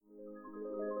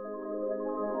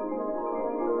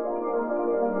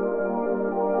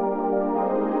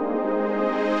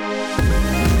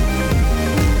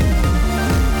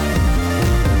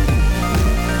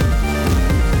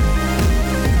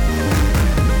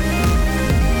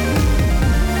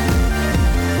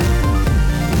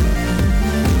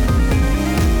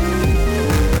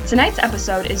Tonight's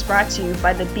episode is brought to you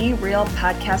by the Be Real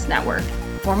Podcast Network.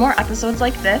 For more episodes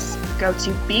like this, go to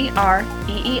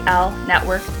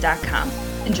BREELnetwork.com.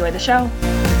 Enjoy the show.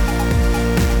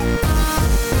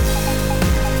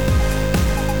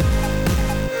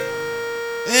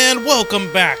 And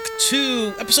welcome back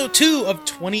to episode 2 of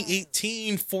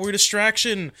 2018 For Your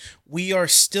Distraction. We are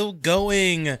still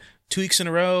going 2 weeks in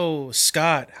a row.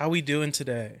 Scott, how we doing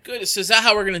today? Good. So is that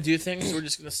how we're going to do things? We're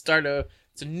just going to start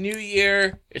it's a new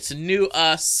year. It's a new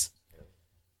us.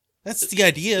 That's the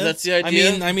idea. That's the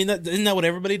idea. Isn't that what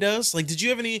everybody does? Like, did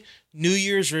you have any New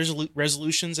Year's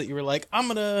resolutions that you were like, I'm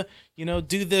going to,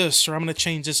 do this, or I'm going to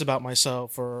change this about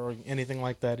myself, or anything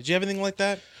like that? Did you have anything like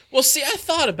that? Well, see, I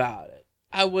thought about it.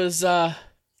 I was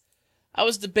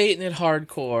debating it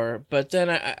hardcore, but then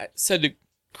I said to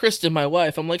Kristen, my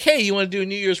wife, I'm like, hey, you want to do a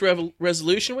New Year's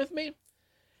resolution with me?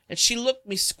 And she looked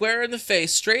me square in the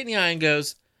face, straight in the eye, and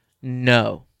goes,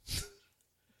 no.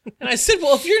 And I said,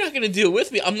 well, if you're not going to do it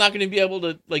with me, I'm not going to be able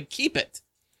to, keep it.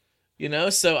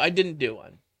 So I didn't do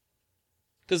one.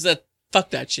 Because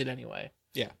fuck that shit anyway.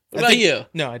 Yeah. What about you?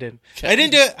 No, I didn't. Okay. I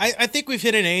didn't do it. I think we've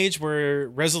hit an age where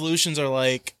resolutions are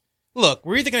like, look,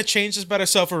 we're either going to change this about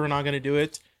ourselves or we're not going to do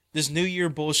it. This New Year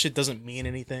bullshit doesn't mean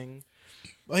anything.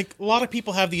 Like, a lot of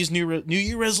people have these New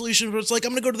Year resolutions where it's like,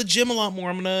 I'm going to go to the gym a lot more.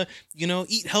 I'm going to,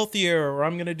 eat healthier, or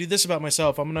I'm going to do this about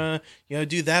myself. I'm going to,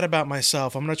 do that about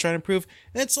myself. I'm going to try to improve.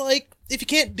 And it's like, if you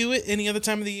can't do it any other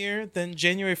time of the year, then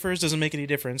January 1st doesn't make any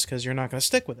difference because you're not going to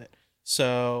stick with it.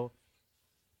 So...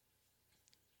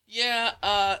 Yeah,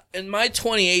 in my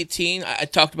 2018, I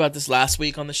talked about this last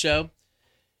week on the show.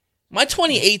 My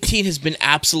 2018 has been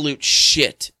absolute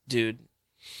shit, dude.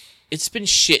 It's been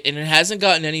shit, and it hasn't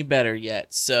gotten any better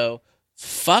yet. So,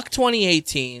 fuck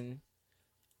 2018.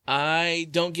 I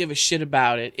don't give a shit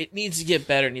about it. It needs to get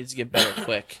better. It needs to get better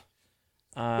quick.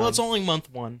 Well, it's only month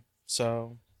 1,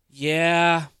 so...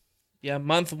 Yeah,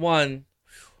 month 1.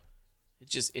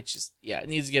 It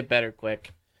needs to get better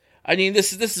quick. I mean,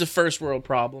 this is a first world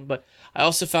problem, but I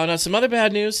also found out some other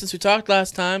bad news since we talked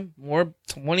last time. More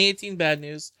 2018 bad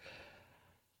news.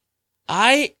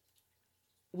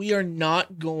 We are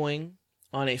not going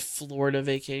on a Florida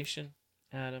vacation,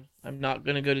 Adam. I'm not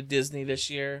going to go to Disney this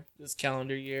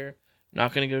calendar year. I'm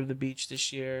not going to go to the beach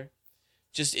this year.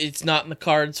 It's not in the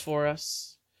cards for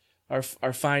us.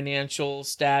 Our financial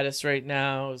status right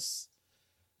now is...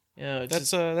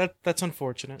 that's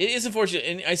unfortunate. It is unfortunate,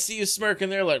 and I see you smirking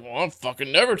there like, well, I'm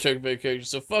fucking never taking vacation,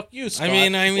 so fuck you, Scott. I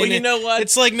mean, well, you know what?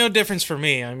 It's like no difference for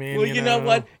me. I mean, well, you know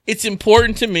what? It's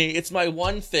important to me. It's my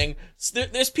one thing.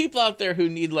 There's people out there who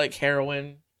need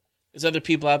heroin. There's other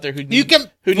people out there who need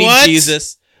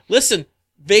Jesus. Listen,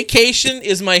 vacation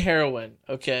is my heroin.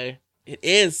 Okay, it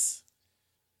is.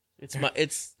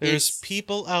 There's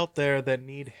people out there that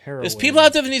need heroin. There's people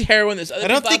out there that need heroin. I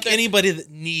don't think anybody that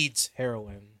needs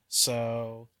heroin.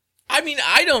 So, I mean,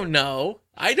 I don't know.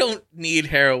 I don't need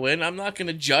heroin. I'm not going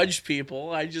to judge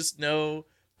people. I just know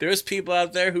there's people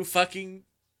out there who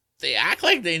they act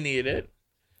like they need it.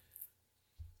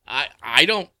 I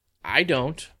don't.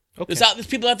 Okay. There's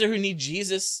people out there who need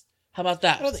Jesus. How about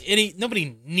that?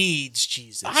 Nobody needs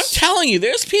Jesus. I'm telling you,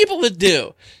 there's people that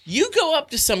do. You go up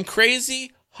to some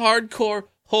crazy, hardcore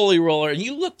holy roller and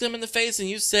you look them in the face and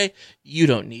you say, you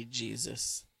don't need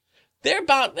Jesus. They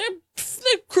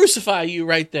crucify you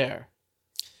right there.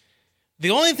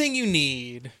 The only thing you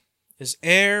need is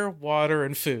air, water,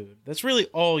 and food. That's really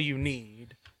all you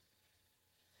need.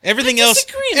 Everything else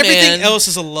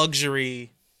is a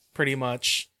luxury, pretty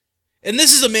much. And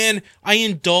this is a man, I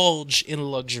indulge in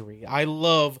luxury. I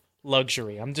love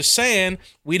luxury. I'm just saying,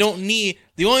 we don't need...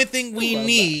 The only thing we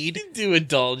need... You do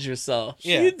indulge yourself.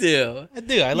 Yeah. You do. I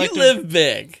do. I like you live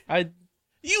big.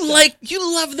 You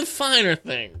love the finer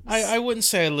things. I wouldn't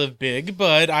say I live big,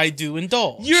 but I do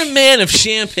indulge. You're a man of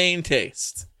champagne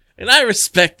taste. And I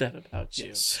respect that about you.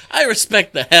 Yes. I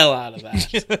respect the hell out of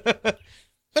that.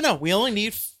 But no, we only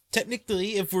need...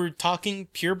 Technically, if we're talking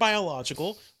pure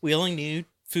biological, we only need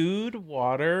food,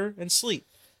 water, and sleep.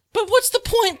 But what's the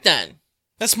point then?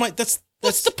 What's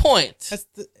the point?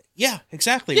 Yeah,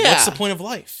 exactly. Yeah. What's the point of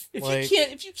life?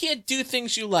 If you can't do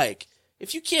things you like,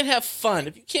 if you can't have fun,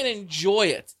 if you can't enjoy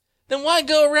it, then why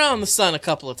go around the sun a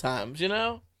couple of times? There's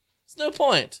no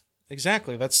point.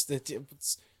 Exactly. Do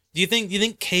you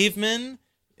think cavemen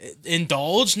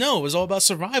indulged? No, it was all about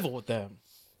survival with them.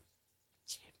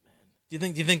 Do you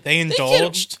think they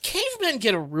indulged? Cavemen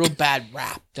get a real bad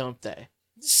rap, don't they?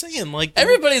 I'm just saying,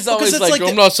 everybody's always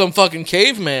I'm not some fucking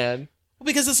caveman. Well,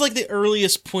 because it's the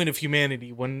earliest point of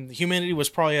humanity, when humanity was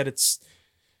probably at its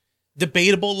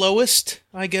debatable lowest,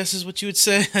 I guess is what you would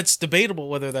say. It's debatable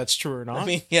whether that's true or not. I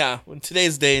mean, yeah, in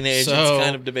today's day and age, So- it's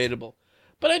kind of debatable.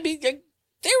 But I mean, they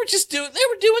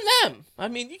were doing them. I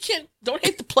mean, don't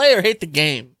hate the player, hate the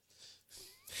game.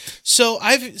 So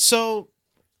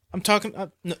I'm talking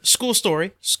no, school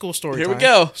story. Here time. we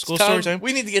go. School Tom, story time.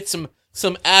 We need to get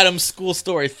some Adam's school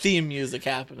story theme music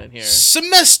happening here.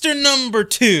 Semester number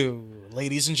 2,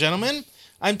 ladies and gentlemen.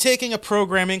 I'm taking a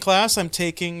programming class. I'm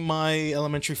taking my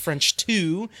elementary French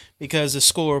 2 because the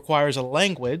school requires a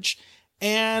language.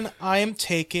 And I am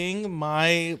taking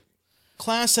my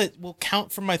class that will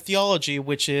count for my theology,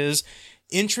 which is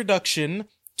Introduction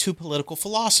to Political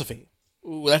Philosophy.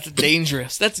 Ooh, that's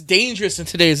dangerous. That's dangerous in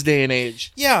today's day and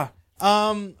age. Yeah.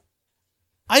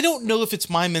 I don't know if it's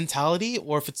my mentality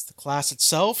or if it's the class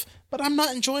itself, but I'm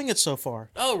not enjoying it so far.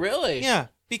 Oh, really? Yeah,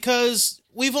 because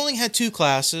we've only had 2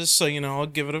 classes, so, I'll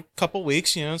give it a couple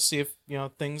weeks, see if,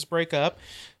 things break up.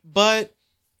 But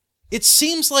it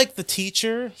seems like the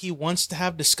teacher, he wants to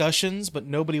have discussions, but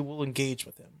nobody will engage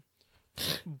with him.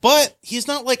 But he's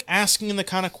not, like, asking the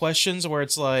kind of questions where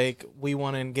it's like, we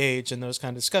want to engage in those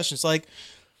kind of discussions. Like,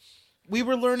 we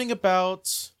were learning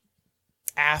about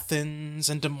Athens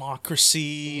and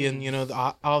democracy, and,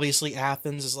 obviously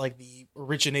Athens is, like, the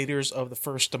originators of the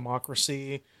first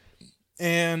democracy.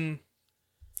 And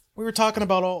we were talking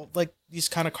about all, like, these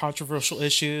kind of controversial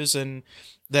issues and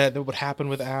that would happen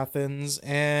with Athens.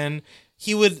 And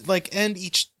he would, like, end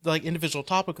each, like, individual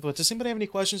topic with, does anybody have any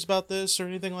questions about this or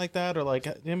anything like that? Or, like,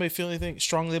 anybody feel anything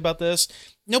strongly about this?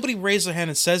 Nobody raised their hand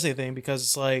and says anything because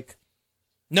it's like,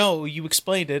 no, you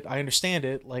explained it. I understand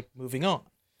it. Like, moving on.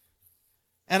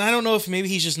 And I don't know if maybe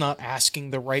he's just not asking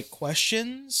the right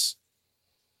questions.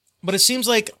 But it seems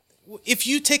like if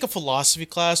you take a philosophy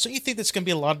class, don't you think there's going to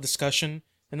be a lot of discussion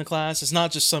in the class? It's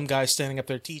not just some guy standing up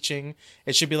there teaching.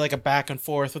 It should be like a back and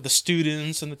forth with the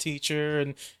students and the teacher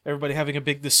and everybody having a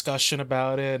big discussion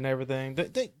about it and everything.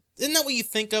 Isn't that what you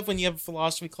think of when you have a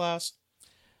philosophy class?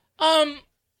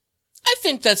 I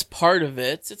think that's part of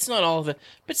it. It's not all of it.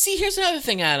 But see, here's another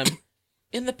thing, Adam.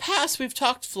 In the past, we've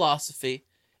talked philosophy,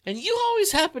 and you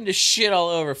always happen to shit all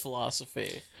over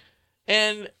philosophy.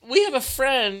 And we have a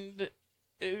friend,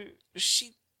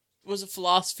 she was a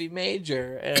philosophy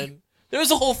major, and there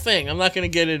was a whole thing. I'm not going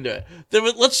to get into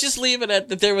it. Let's just leave it at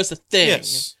that there was a thing.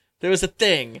 Yes. There was a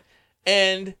thing.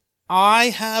 And I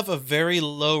have a very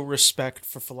low respect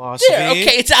for philosophy. yeah,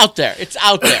 okay, it's out there. It's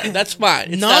out there. That's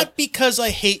fine. It's not because I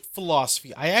hate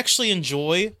philosophy. I actually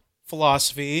enjoy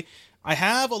philosophy. I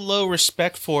have a low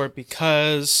respect for it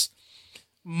because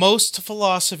most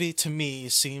philosophy to me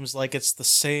seems like it's the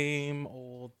same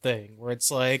old thing, where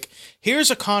it's like,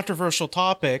 here's a controversial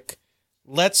topic,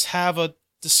 let's have a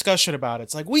discussion about it.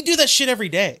 It's like, we do that shit every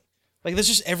day. Like, that's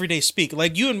just everyday speak.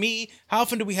 Like, you and me, how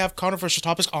often do we have controversial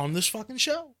topics on this fucking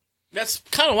show? That's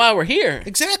kind of why we're here.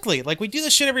 Exactly. Like, we do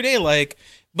this shit every day. Like,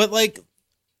 but like,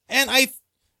 and I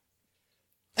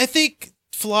think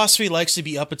philosophy likes to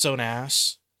be up its own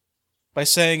ass by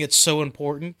saying it's so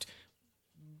important.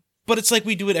 But it's like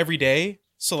we do it every day.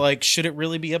 So, like, should it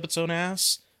really be up its own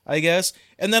ass? I guess.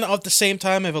 And then at the same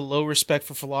time, I have a low respect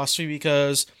for philosophy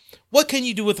because what can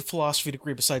you do with a philosophy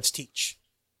degree besides teach?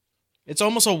 It's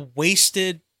almost a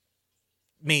wasted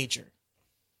major.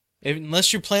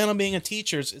 Unless you plan on being a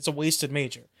teacher, it's a wasted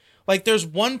major. Like, there's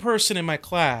one person in my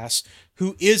class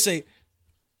who is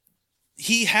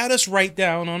he had us write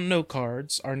down on note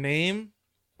cards our name,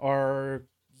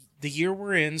 the year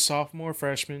we're in, sophomore,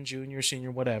 freshman, junior, senior,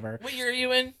 whatever. What year are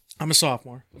you in? I'm a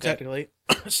sophomore, Okay. technically.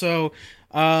 So,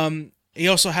 he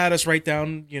also had us write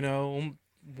down,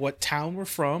 what town we're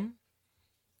from.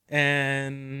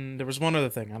 And there was one other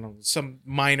thing. I don't know, some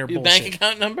minor Your bullshit. bank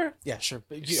account number? Yeah, sure.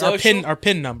 Social? Our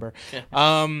pin number.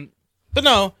 Yeah. But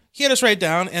no, he had us write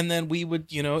down, and then we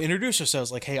would, introduce ourselves.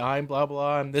 Like, hey, I'm blah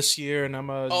blah. I'm this year, and I'm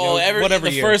a whatever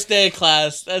the year. first day of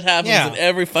class. That happens Yeah. in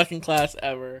every fucking class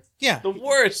ever. Yeah. The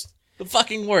worst. The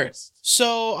fucking worst.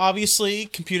 So obviously,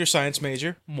 computer science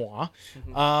major, moi.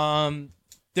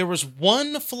 There was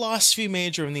one philosophy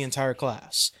major in the entire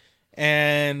class,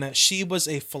 and she was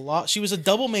a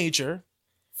double major,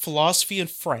 philosophy and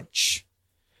French.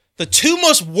 The two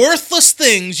most worthless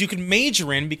things you can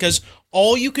major in because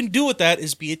all you can do with that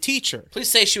is be a teacher. Please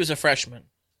say she was a freshman.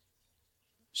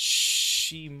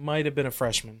 She might have been a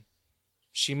freshman.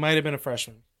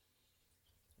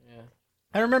 Yeah.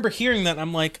 I remember hearing that, and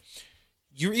I'm like,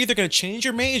 you're either going to change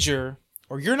your major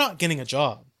or you're not getting a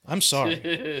job. I'm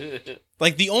sorry.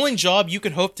 Like, the only job you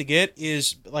can hope to get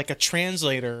is like a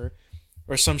translator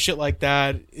or some shit like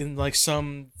that in like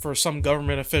for some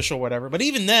government official or whatever. But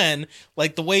even then,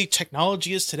 like, the way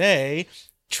technology is today,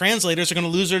 translators are going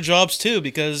to lose their jobs too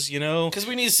because, Because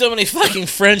we need so many fucking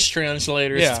French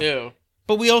translators too.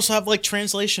 But we also have like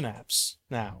translation apps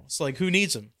now. It's like, who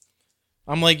needs them?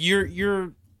 I'm like, you're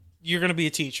going to be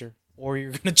a teacher, or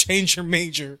you're going to change your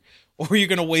major, or you're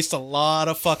going to waste a lot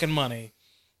of fucking money.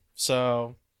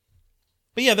 So,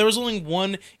 but yeah, there was only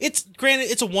one. It's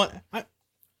granted, it's a one.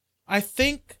 I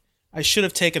think I should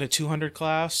have taken a 200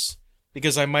 class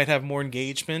because I might have more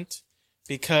engagement.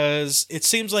 Because it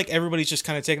seems like everybody's just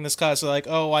kind of taking this class. They're like,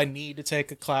 oh, I need to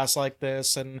take a class like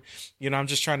this. And, I'm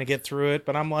just trying to get through it.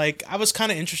 But I'm like, I was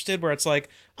kind of interested where it's like,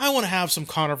 I want to have some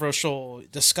controversial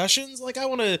discussions. Like, I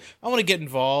want to get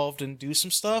involved and do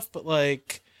some stuff. But,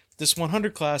 like, this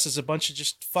 100 class is a bunch of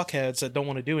just fuckheads that don't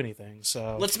want to do anything.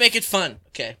 So let's make it fun.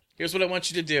 Okay, here's what I want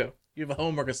you to do. You have a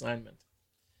homework assignment.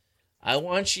 I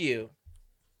want you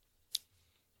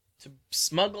to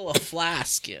smuggle a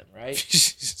flask in, right?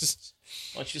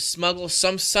 I want you to smuggle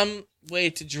some way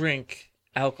to drink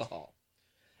alcohol.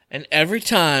 And every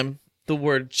time the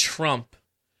word Trump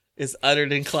is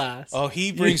uttered in class. Oh,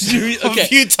 he brings it a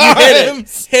few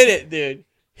times. Hit it, dude.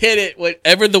 Hit it.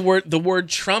 Whatever the word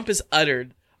Trump is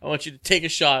uttered, I want you to take a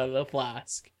shot of the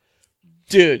flask.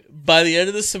 Dude, by the end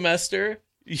of the semester,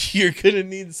 you're going to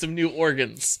need some new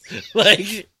organs.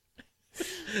 That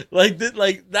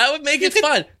would make it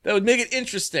fun. That would make it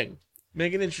interesting.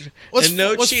 Make it interesting. What's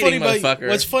cheating, motherfucker.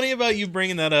 What's funny about you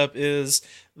bringing that up is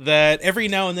that every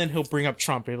now and then he'll bring up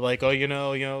Trump. He'll be like,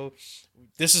 oh,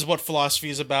 this is what philosophy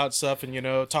is about, stuff,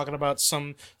 and talking about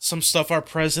some stuff our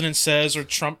president says or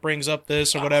Trump brings up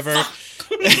this or whatever.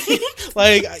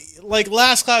 like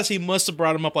last class he must have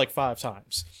brought him up like 5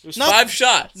 times. It was 5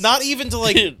 shots. Not even to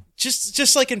like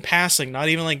just like in passing, not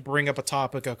even like bring up a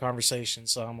topic of conversation.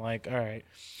 So I'm like, all right.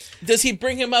 Does he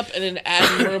bring him up in an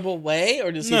admirable way,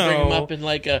 or does he bring him up in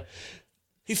like a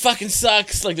he fucking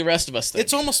sucks like the rest of us think?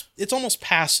 It's almost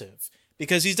passive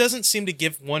because he doesn't seem to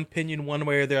give one opinion one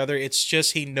way or the other. It's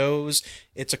just he knows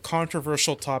it's a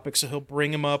controversial topic, so he'll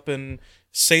bring him up and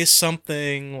say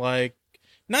something like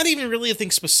not even really a thing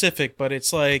specific, but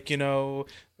it's like, a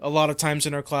lot of times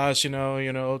in our class,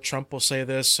 Trump will say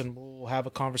this and we'll have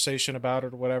a conversation about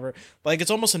it or whatever. Like it's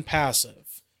almost in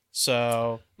passive.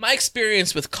 So my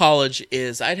experience with college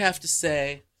is I'd have to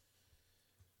say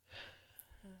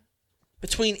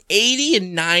between 80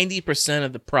 and 90%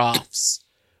 of the profs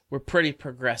were pretty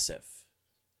progressive.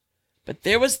 But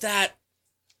there was that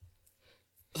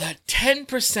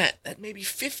 10%, that maybe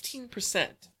 15%.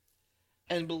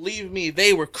 And believe me,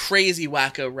 they were crazy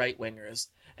wacko right-wingers.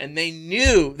 And they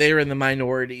knew they were in the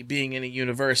minority being in a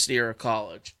university or a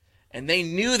college. And they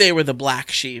knew they were the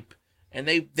black sheep. And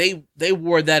they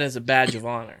wore that as a badge of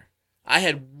honor. I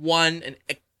had one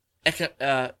of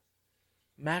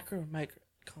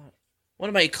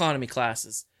my economy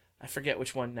classes. I forget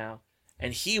which one now.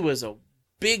 And he was a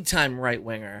big time right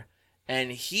winger,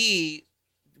 and he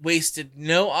wasted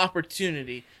no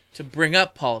opportunity to bring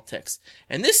up politics.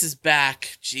 And this is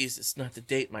back, Jesus, not to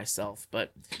date myself,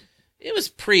 but it was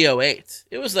pre-08.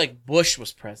 It was like Bush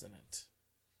was president.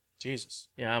 Jesus.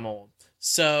 Yeah, I'm old.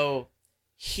 So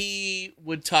he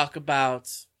would talk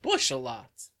about Bush a lot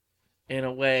in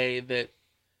a way that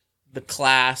the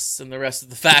class and the rest of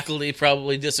the faculty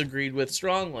probably disagreed with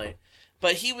strongly.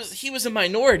 But he was a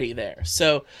minority there.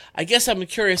 So I guess I'm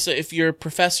curious if you're a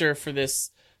professor for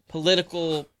this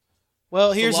political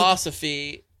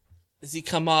philosophy, does he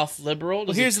come off liberal?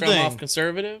 Does he come off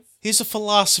conservative? He's a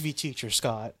philosophy teacher,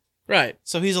 Scott. Right.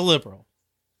 So he's a liberal.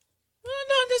 Well,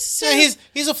 not necessarily. Yeah,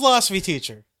 he's a philosophy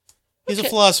teacher. He's a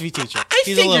philosophy teacher. I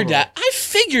figured that. I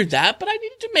figured that, but I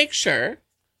needed to make sure.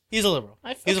 He's a liberal.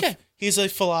 He's a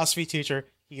philosophy teacher.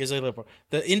 He is a liberal.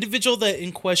 The individual that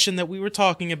in question that we were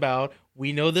talking about,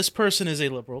 we know this person is a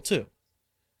liberal too.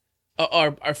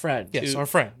 Our friend. Yes, our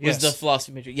friend. Yes. Was the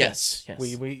philosophy major. Yes.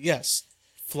 Yes.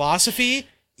 Philosophy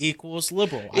equals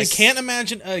liberal. I can't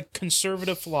imagine a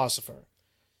conservative philosopher.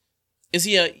 Is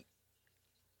he a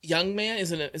young man?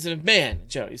 Is it a man,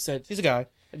 Joe? You said he's a guy.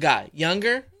 A guy.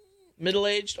 Younger?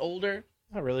 Middle-aged? Older?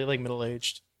 Not really, like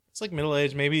middle-aged. It's like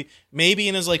middle-aged, maybe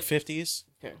in his like 50s.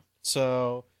 Okay.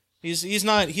 So he's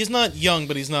not young,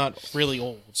 but he's not really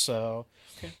old. So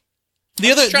okay.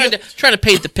 Trying to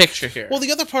paint the picture here. Well,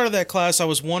 the other part of that class, I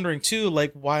was wondering too,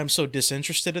 like why I'm so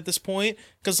disinterested at this point,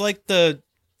 because like the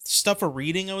stuff we're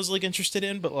reading, I was like interested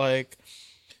in, but like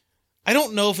I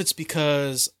don't know if it's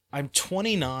because I'm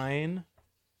 29.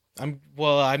 I'm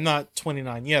not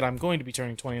 29 yet. I'm going to be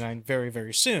turning 29 very,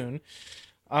 very soon.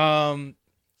 But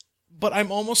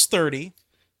I'm almost 30.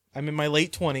 I'm in my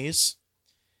late 20s.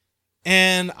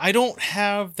 And I don't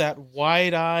have that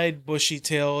wide-eyed,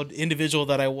 bushy-tailed individual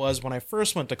that I was when I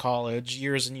first went to college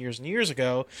years and years and years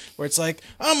ago, where it's like,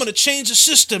 I'm gonna change the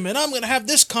system and I'm gonna have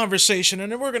this conversation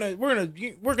and then we're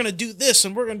gonna do this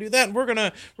and we're gonna do that and we're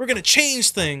gonna change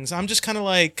things. I'm just kind of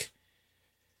like,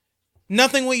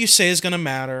 nothing what you say is gonna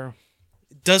matter.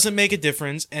 It doesn't make a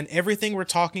difference, and everything we're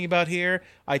talking about here,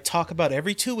 I talk about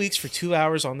every 2 weeks for 2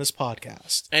 hours on this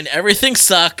podcast. And everything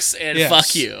sucks, and Yes.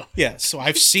 fuck you. Yes. So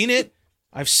I've seen it.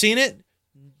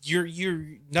 You're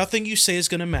nothing you say is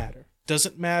gonna matter.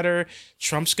 Doesn't matter.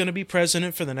 Trump's gonna be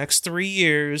president for the next 3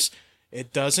 years.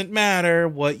 It doesn't matter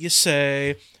what you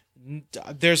say.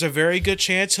 There's a very good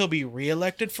chance he'll be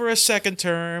reelected for a second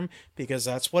term because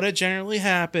that's what it generally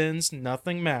happens.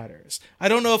 Nothing matters. I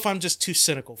don't know if I'm just too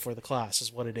cynical for the class,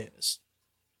 is what it is.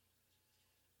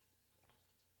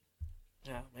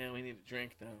 Oh, man, we need a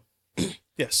drink, though.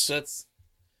 Yes. So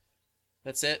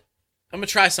that's it. I'm going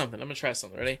to try something.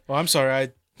 Ready? Well, I'm sorry.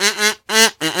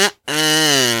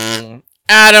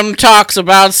 Adam talks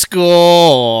about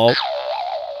school.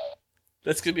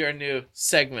 That's going to be our new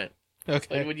segment.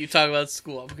 Okay. Like when you talk about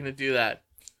school, I'm going to do that.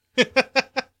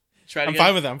 Try it I'm again.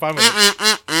 fine with that. I'm fine with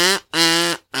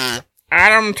it.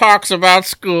 Adam talks about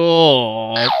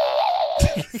school.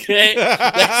 Okay?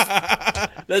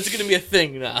 That's going to be a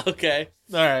thing now, okay?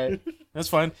 All right. That's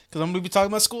fine, because I'm going to be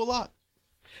talking about school a lot.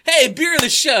 Hey, beer of the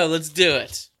show. Let's do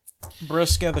it.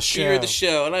 Briska the show. Beer of the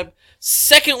show. And I'm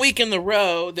second week in the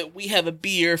row that we have a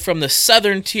beer from the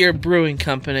Southern Tier Brewing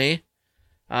Company,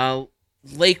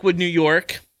 Lakewood, New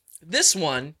York. This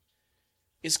one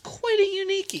is quite a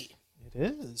uniquey.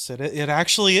 It is. It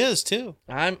actually is, too.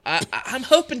 I'm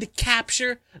hoping to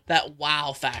capture that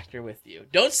wow factor with you.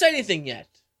 Don't say anything yet.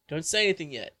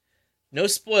 No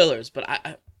spoilers,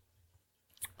 but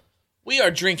we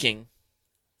are drinking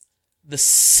the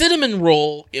Cinnamon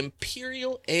Roll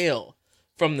Imperial Ale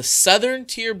from the Southern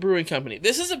Tier Brewing Company.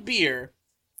 This is a beer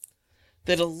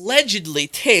that allegedly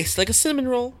tastes like a cinnamon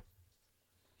roll.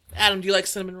 Adam, do you like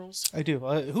cinnamon rolls? I do.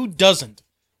 Who doesn't?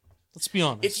 Let's be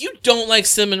honest. If you don't like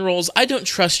cinnamon rolls, I don't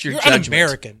trust your judgment.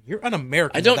 Un-American. You're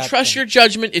un-American. I don't trust your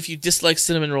judgment if you dislike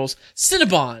cinnamon rolls.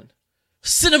 Cinnabon.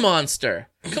 Cinnamonster.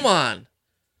 Come on.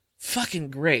 Fucking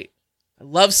great. I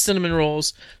love cinnamon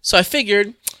rolls. So I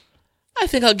figured, I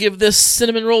think I'll give this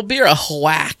cinnamon roll beer a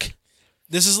whack.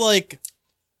 This is like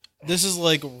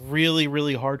really,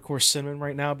 really hardcore cinnamon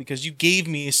right now because you gave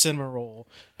me a cinnamon roll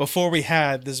before we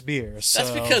had this beer. So. That's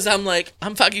because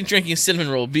I'm fucking drinking cinnamon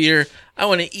roll beer. I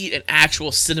want to eat an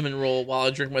actual cinnamon roll while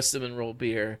I drink my cinnamon roll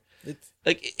beer.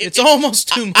 It's almost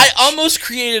too much. I almost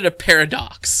created a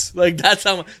paradox. Like that's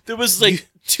how there was like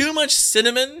too much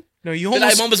cinnamon. No,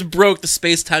 I almost broke the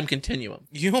space-time continuum.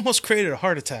 You almost created a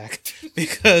heart attack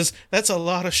because that's a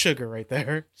lot of sugar right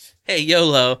there. Hey,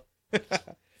 YOLO.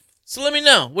 So let me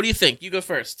know. What do you think? You go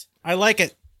first. I like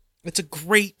it. It's a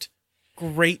great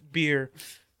beer.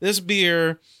 This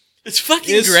beer It's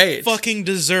fucking is great. fucking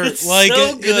dessert. It's like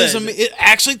so it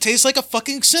actually tastes like a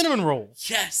fucking cinnamon roll.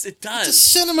 Yes, it It's a does.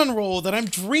 cinnamon roll that I'm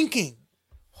drinking.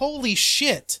 Holy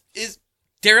shit.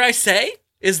 Dare I say?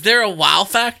 Is there a wow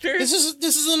factor? This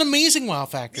is an amazing wow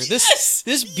factor. Yes!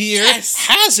 This beer Yes!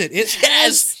 has it. It Yes!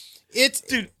 has it.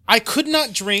 Dude, I could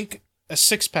not drink a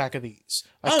 6-pack of these.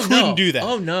 I Oh, couldn't no. do that.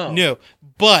 Oh, no. No.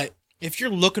 But if you're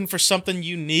looking for something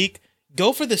unique,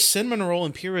 go for the Cinnamon Roll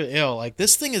Imperial Ale. Like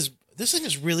this thing is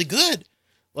really good.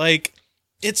 Like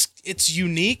it's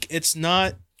unique. It's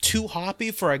not too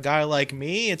hoppy for a guy like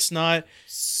me. It's not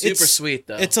Super sweet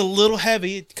though. It's a little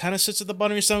heavy. It kind of sits at the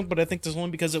bottom of your stomach, but I think that's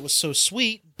only because it was so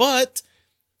sweet. But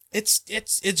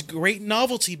it's great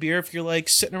novelty beer if you're like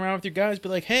sitting around with your guys, be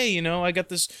like, hey, I got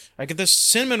this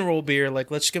cinnamon roll beer. Like,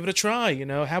 let's give it a try.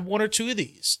 Have 1 or 2 of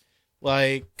these.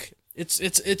 Like,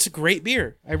 it's a great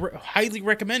beer. I highly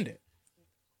recommend it.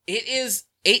 It is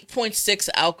 8.6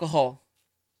 alcohol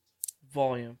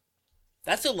volume.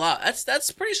 That's a lot.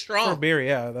 That's pretty strong. For a beer,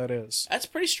 yeah, that is. That's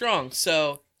pretty strong.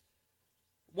 So,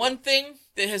 one thing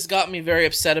that has got me very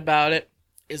upset about it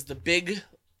is the big.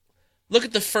 Look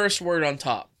at the first word on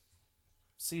top.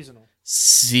 Seasonal.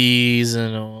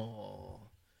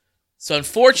 Seasonal. So,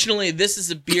 unfortunately, this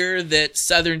is a beer that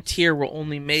Southern Tier will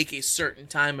only make a certain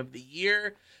time of the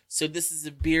year. So, this is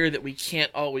a beer that we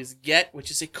can't always get, which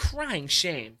is a crying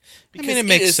shame. Because it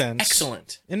makes is sense.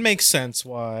 Excellent. It makes sense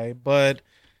why, but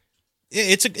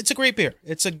it's a great beer.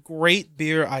 It's a great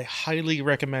beer. I highly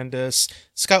recommend this.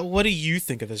 Scott, what do you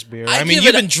think of this beer? I mean,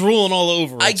 you've been drooling all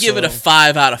over it. I give it a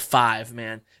 5 out of 5,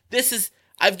 man.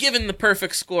 I've given the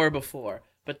perfect score before,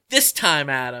 but this time,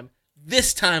 Adam,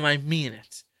 I mean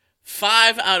it.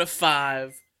 5 out of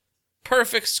 5.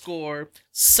 perfect score,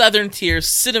 Southern Tier,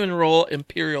 cinnamon roll,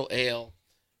 imperial ale.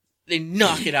 They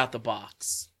knock it out the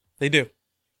box. They do.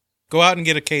 Go out and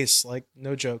get a case, like,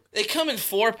 no joke. They come in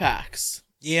 4-packs.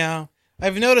 Yeah.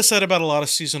 I've noticed that about a lot of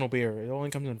seasonal beer. It only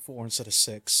comes in 4 instead of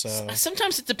 6, so...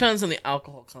 Sometimes it depends on the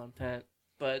alcohol content,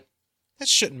 but... That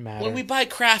shouldn't matter. When we buy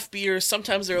craft beers,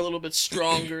 sometimes they're a little bit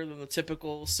stronger than the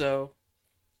typical, so...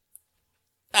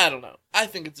 I don't know. I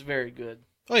think it's very good.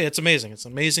 Oh yeah, it's amazing. It's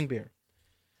amazing beer.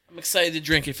 I'm excited to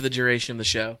drink it for the duration of the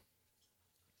show.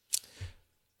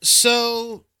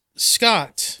 So,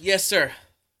 Scott. Yes, sir.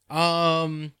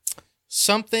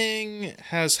 Something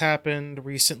has happened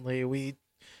recently. We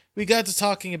got to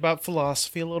talking about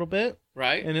philosophy a little bit,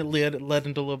 Right? and it led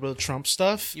into a little bit of Trump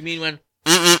stuff. You mean when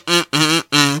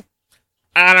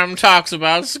Adam talks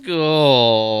about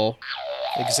school?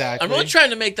 Exactly. I'm really trying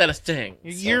to make that a thing.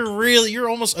 You're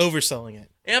almost overselling it.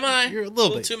 Am I? You're a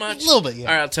little bit too much? A little bit, yeah.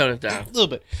 All right, I'll tone it down. A little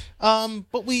bit.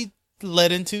 But we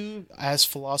led into, as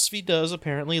philosophy does,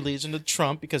 apparently leads into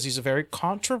Trump because he's a very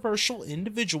controversial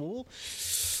individual.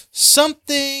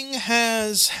 Something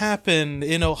has happened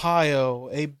in Ohio.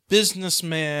 A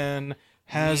businessman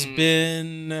has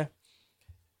been,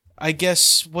 I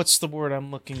guess, what's the word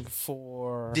I'm looking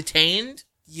for? Detained?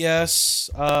 Yes.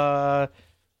 I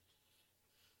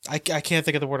can't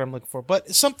think of the word I'm looking for,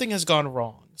 but something has gone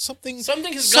wrong. Something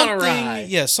has gone awry.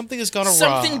 Yes, something has gone awry.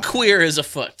 Something queer is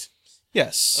afoot.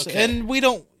 Yes. Okay. And we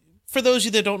don't, for those of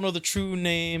you that don't know the true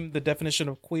name, the definition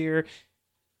of queer,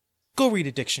 go read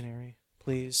a dictionary,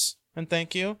 please. And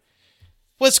thank you.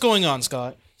 What's going on,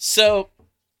 Scott? So,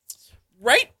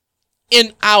 right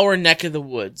in our neck of the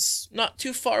woods, not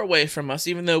too far away from us,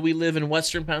 even though we live in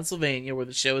Western Pennsylvania, where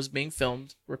the show is being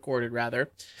recorded rather,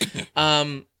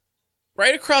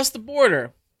 right across the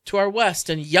border to our west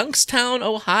in Youngstown,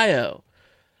 Ohio,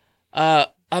 a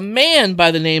man by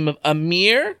the name of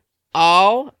Amir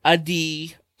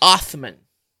Al-Adi Othman.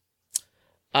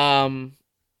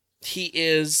 He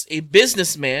is a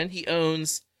businessman. He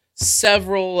owns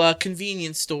several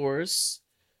convenience stores,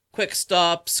 Quick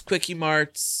Stops, Quickie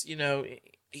Marts. You know,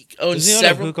 he owns Does he own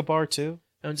several. a hookah bar too?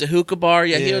 Owns a hookah bar.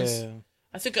 Yeah, he owns.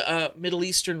 I think a Middle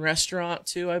Eastern restaurant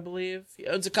too. I believe he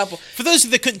owns a couple. For those of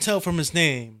you that couldn't tell from his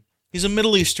name, he's a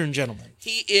Middle Eastern gentleman.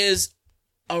 He is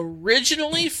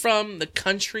originally from the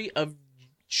country of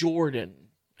Jordan,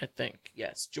 I think.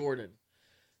 Yes, Jordan.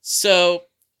 So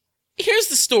here's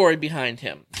the story behind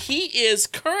him. He is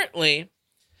currently,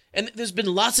 and there's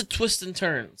been lots of twists and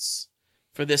turns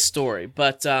for this story,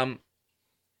 but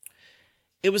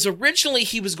it was originally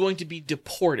he was going to be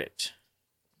deported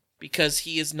because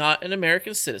he is not an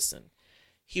American citizen.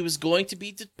 He was going to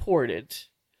be deported,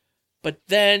 but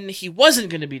then he wasn't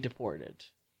going to be deported.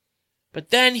 But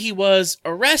then he was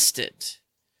arrested.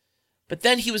 But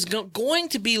then he was going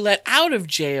to be let out of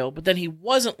jail, but then he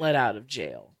wasn't let out of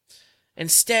jail.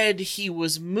 Instead, he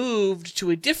was moved to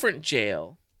a different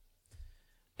jail.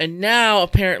 And now,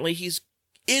 apparently,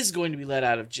 is going to be let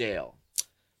out of jail.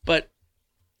 But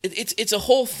it's a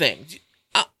whole thing.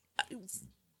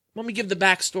 Let me give the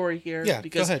backstory here. Yeah,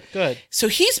 because, go ahead. So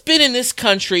he's been in this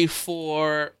country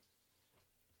for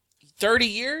 30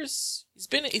 years. He's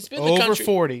been in the country. Over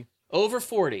 40. Over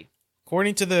 40.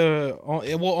 According to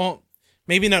the,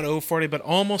 maybe not over 40, but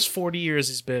almost 40 years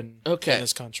he's been in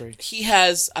this country. He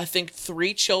has, I think,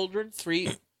 3 children.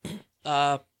 3,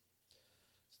 one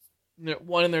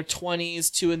in their 20s,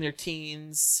 2 in their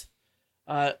teens,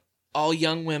 all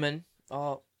young women.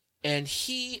 And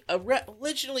he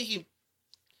originally he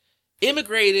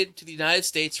immigrated to the United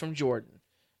States from Jordan,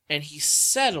 and he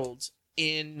settled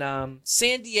in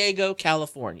San Diego,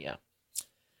 California.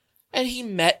 And he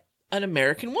met an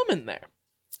American woman there,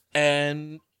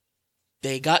 and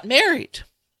they got married.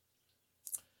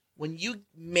 When you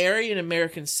marry an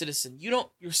American citizen, you don't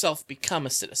yourself become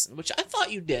a citizen, which I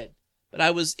thought you did, but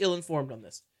I was ill-informed on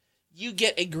this. You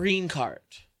get a green card,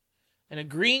 and a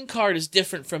green card is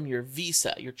different from your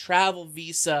visa. Your travel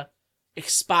visa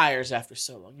expires after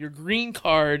so long. Your green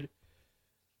card,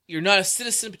 you're not a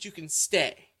citizen, but you can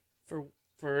stay for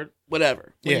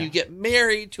whatever. When you get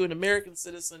married to an American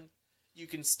citizen, you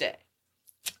can stay.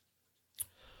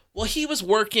 Well, he was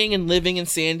working and living in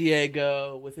San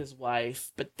Diego with his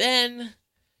wife, but then,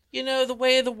 the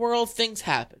way of the world, things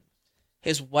happen.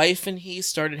 His wife and he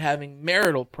started having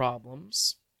marital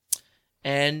problems,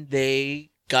 and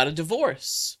they got a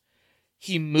divorce.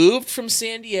 He moved from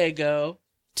San Diego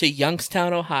to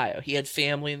Youngstown, Ohio. He had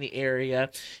family in the area.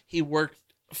 He worked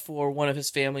for one of his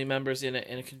family members in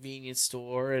a convenience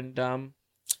store, and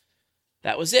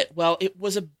that was it. Well, it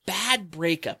was a bad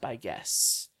breakup, I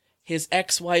guess. His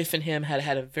ex-wife and him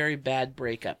had a very bad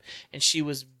breakup, and she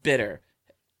was bitter.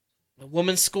 The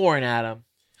woman scoring at him.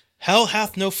 Hell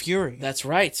hath no fury. That's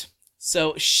right.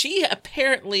 So she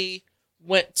apparently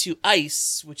went to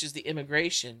ICE, which is the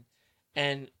immigration,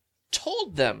 and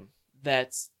told them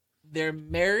that their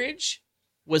marriage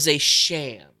was a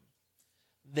sham.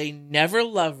 They never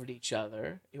loved each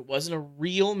other. It wasn't a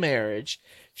real marriage.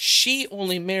 She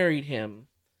only married him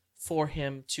for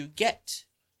him to get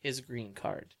his green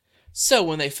card. So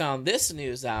when they found this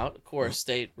news out, of course,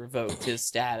 they revoked his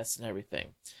status and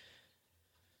everything.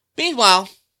 Meanwhile,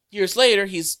 years later,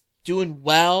 he's doing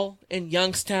well in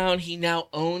Youngstown. He now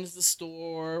owns the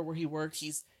store where he worked.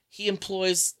 He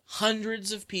employs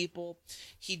hundreds of people.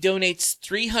 He donates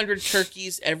 300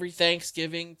 turkeys every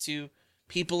Thanksgiving to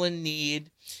people in need.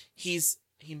 He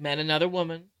met another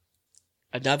woman,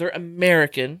 another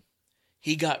American.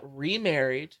 He got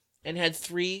remarried and had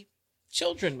 3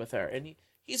 children with her. And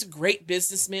he's a great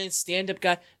businessman, stand-up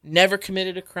guy, never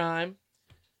committed a crime.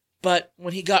 But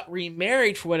when he got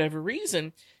remarried for whatever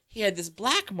reason, he had this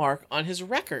black mark on his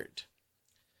record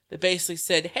that basically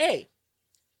said, hey,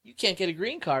 you can't get a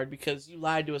green card because you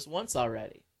lied to us once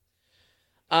already.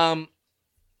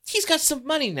 He's got some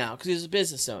money now because he's a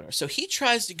business owner. So he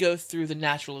tries to go through the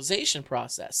naturalization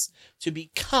process to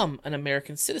become an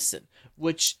American citizen,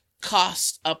 which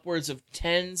costs upwards of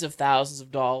tens of thousands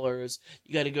of dollars.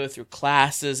 You got to go through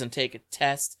classes and take a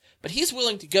test. But he's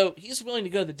willing to go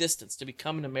the distance to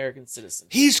become an American citizen.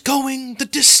 He's going the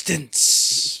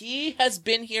distance. He has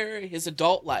been here his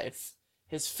adult life.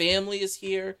 His family is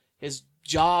here. His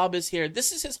job is here.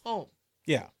 This is his home.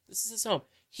 Yeah. This is his home.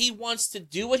 He wants to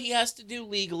do what he has to do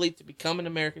legally to become an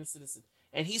American citizen.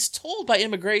 And he's told by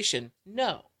immigration,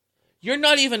 no, you're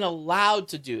not even allowed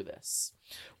to do this.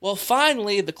 Well,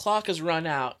 finally, the clock has run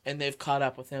out, and they've caught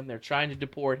up with him. They're trying to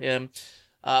deport him.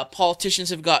 Politicians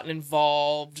have gotten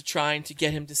involved trying to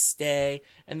get him to stay,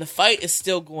 and the fight is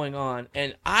still going on.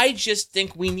 And I just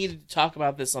think we needed to talk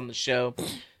about this on the show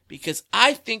because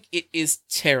I think it is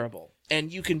terrible.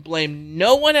 And you can blame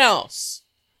no one else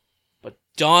but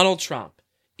Donald Trump.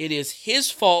 It is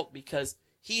his fault because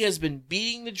he has been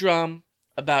beating the drum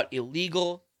about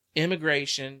illegal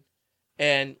immigration.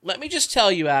 And let me just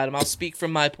tell you, Adam, I'll speak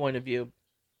from my point of view.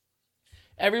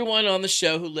 Everyone on the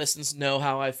show who listens know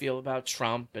how I feel about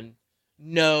Trump and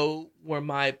know where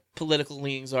my political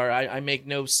leanings are. I make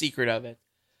no secret of it.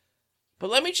 But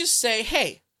let me just say,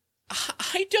 hey,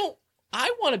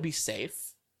 I want to be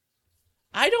safe.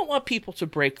 I don't want people to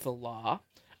break the law.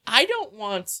 I don't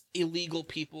want illegal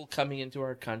people coming into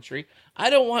our country. I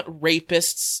don't want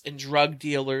rapists and drug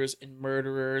dealers and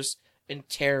murderers and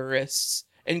terrorists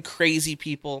and crazy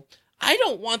people. I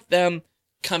don't want them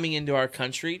coming into our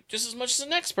country just as much as the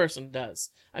next person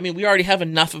does. I mean, we already have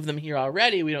enough of them here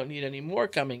already. We don't need any more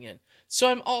coming in. So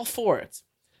I'm all for it.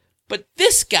 But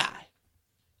this guy,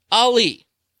 Ali,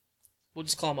 we'll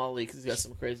just call him Ali because he's got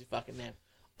some crazy fucking name.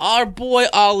 Our boy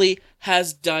Ali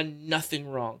has done nothing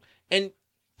wrong. And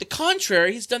the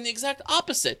contrary, he's done the exact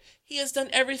opposite. He has done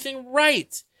everything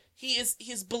right. He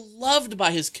is beloved by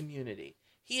his community.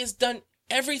 He has done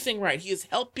everything right. He has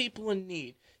helped people in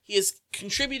need. He has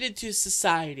contributed to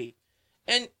society.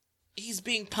 And he's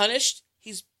being punished.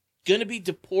 He's going to be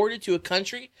deported to a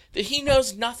country that he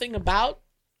knows nothing about.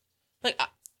 Like,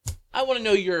 I want to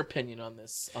know your opinion on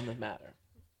this, on the matter.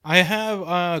 I have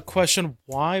a question.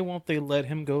 Why won't they let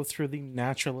him go through the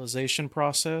naturalization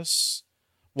process?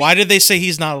 Why did they say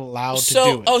he's not allowed to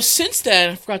do it? Since then,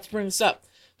 I forgot to bring this up.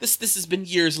 This has been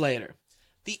years later.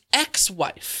 The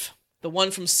ex-wife, the one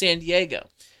from San Diego,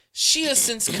 she has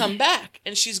since come back,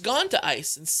 and she's gone to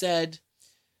ICE and said,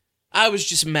 I was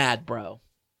just mad, bro.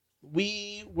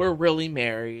 We were really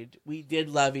married. We did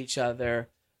love each other,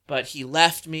 but he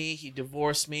left me, he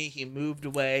divorced me, he moved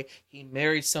away, he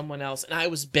married someone else, and I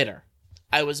was bitter.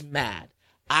 I was mad.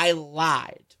 I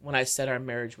lied when I said our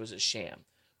marriage was a sham.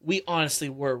 We honestly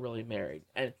were really married,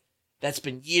 and that's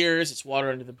been years. It's water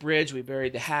under the bridge. We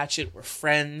buried the hatchet. We're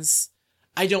friends.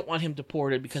 I don't want him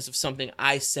deported because of something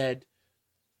I said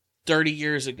 30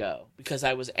 years ago because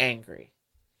I was angry.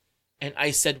 And I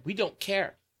said, we don't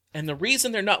care. And the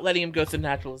reason they're not letting him go through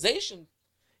naturalization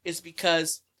is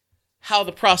because how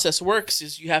the process works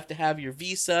is you have to have your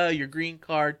visa, your green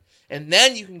card, and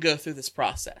then you can go through this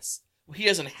process. Well, he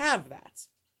doesn't have that.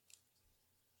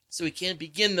 So he can't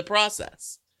begin the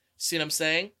process. See what I'm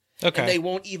saying? Okay. And they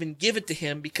won't even give it to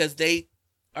him because they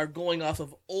are going off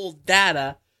of old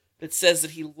data that says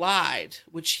that he lied,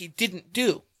 which he didn't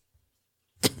do.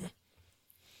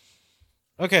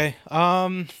 Okay.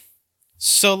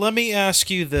 So let me ask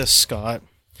you this, Scott.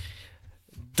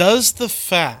 Does the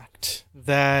fact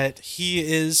that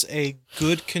he is a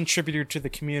good contributor to the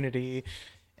community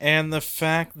and the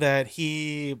fact that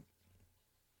he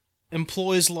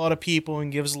employs a lot of people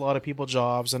and gives a lot of people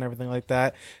jobs and everything like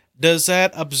that. Does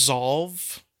that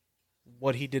absolve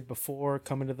what he did before,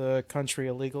 coming to the country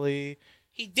illegally?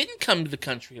 He didn't come to the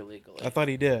country illegally. I thought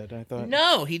he did.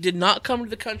 No, he did not come to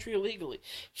the country illegally.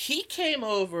 He came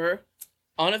over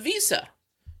on a visa.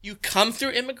 You come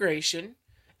through immigration.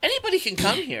 Anybody can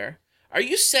come here. Are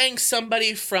you saying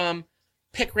somebody from,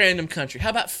 pick random country, how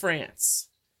about France?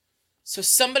 So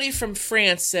somebody from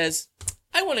France says,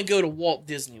 I want to go to Walt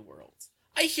Disney World.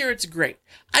 I hear it's great.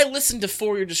 I listen to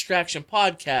For Your Distraction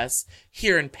podcasts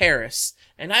here in Paris,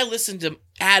 and I listen to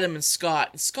Adam and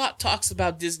Scott talks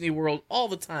about Disney World all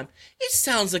the time. It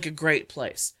sounds like a great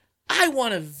place. I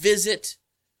want to visit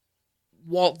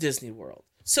Walt Disney World.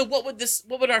 So what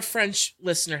would our French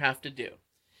listener have to do?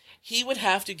 He would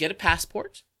have to get a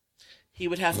passport. He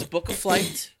would have to book a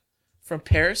flight from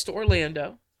Paris to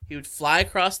Orlando. He would fly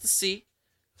across the sea,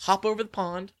 hop over the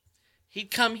pond.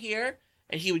 He'd come here,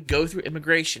 and he would go through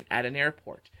immigration at an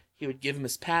airport. He would give him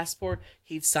his passport.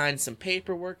 He'd sign some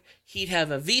paperwork. He'd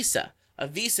have a visa. A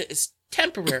visa is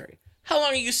temporary. How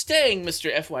long are you staying,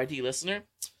 Mr. FYD listener?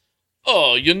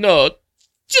 Oh,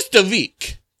 just a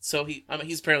week. So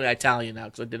he's apparently Italian now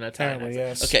because I did an Italian accent.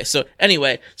 Yes. Okay, so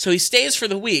anyway, so he stays for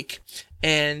the week,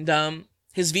 and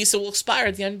his visa will expire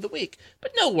at the end of the week.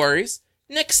 But no worries.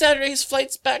 Next Saturday, his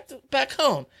flight's back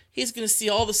home. He's going to see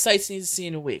all the sights he needs to see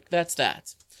in a week. That's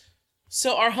that.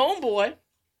 So our homeboy,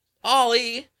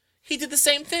 Ollie, he did the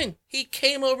same thing. He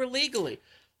came over legally.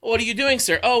 What are you doing,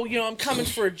 sir? Oh, I'm coming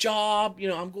for a job.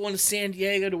 I'm going to San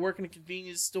Diego to work in a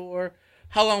convenience store.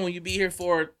 How long will you be here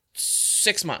for?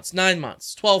 6 months, 9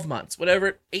 months, 12 months,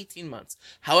 whatever, 18 months.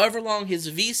 However long his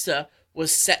visa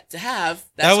was set to have.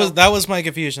 That was my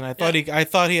confusion. I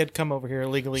thought he had come over here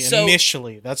illegally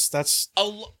initially. That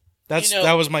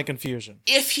was my confusion.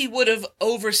 If he would have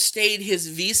overstayed his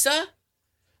visa,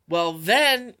 well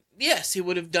then, yes, he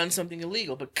would have done something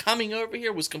illegal. But coming over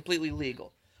here was completely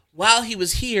legal. While he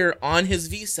was here on his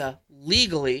visa,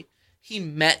 legally, he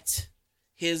met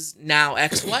his now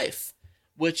ex-wife,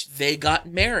 which they got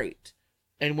married.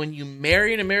 And when you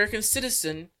marry an American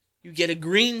citizen, you get a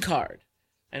green card.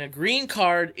 And a green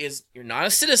card is, you're not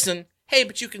a citizen, hey,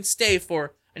 but you can stay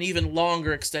for an even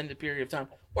longer extended period of time.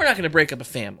 We're not going to break up a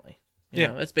family. You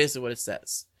know, that's basically what it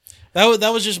says. That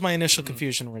was just my initial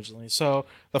confusion originally. So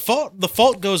the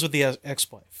fault goes with the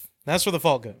ex-wife. That's where the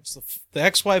fault goes. The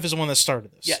ex-wife is the one that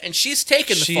started this. Yeah, and she's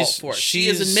taken the fault for it. She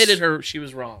has admitted she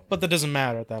was wrong. But that doesn't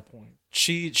matter at that point.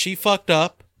 She fucked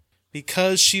up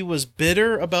because she was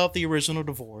bitter about the original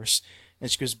divorce, and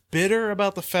she was bitter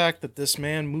about the fact that this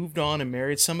man moved on and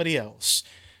married somebody else.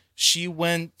 She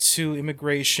went to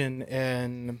immigration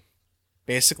and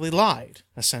basically lied,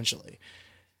 essentially.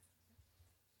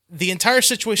 The entire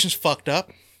situation's fucked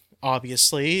up,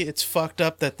 obviously. It's fucked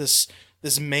up that this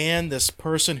man, this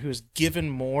person who's given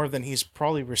more than he's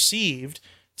probably received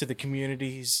to the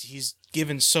community, he's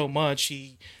given so much.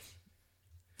 He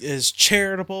is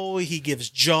charitable, he gives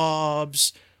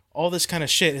jobs, all this kind of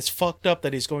shit. It's fucked up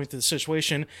that he's going through the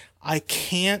situation. I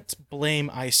can't blame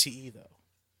ICE, though.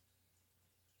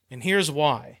 And here's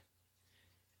why.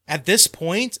 At this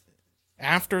point,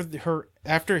 after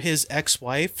his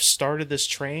ex-wife started this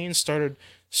train, started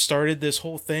this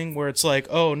whole thing where it's like,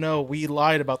 oh no, we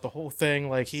lied about the whole thing,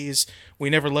 like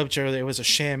we never loved each other, it was a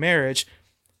sham marriage.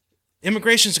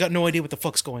 Immigration's got no idea what the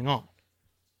fuck's going on.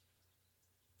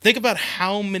 Think about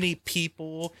how many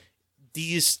people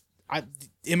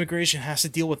immigration has to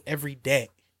deal with every day.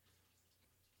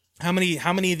 How many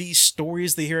of these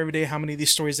stories they hear every day, how many of these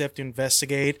stories they have to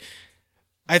investigate.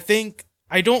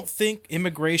 I don't think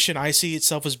immigration, I see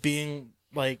itself as being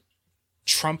like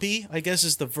Trumpy, I guess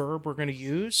is the verb we're going to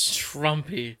use.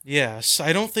 Trumpy. Yes.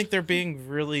 I don't think they're being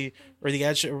really, or the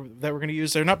adjective that we're going to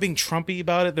use, they're not being Trumpy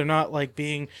about it. They're not like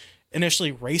being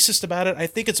initially racist about it. I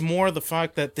think it's more the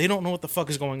fact that they don't know what the fuck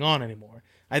is going on anymore.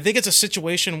 I think it's a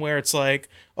situation where it's like,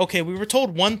 okay, we were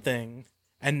told one thing,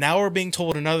 and now we're being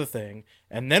told another thing,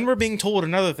 and then we're being told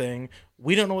another thing.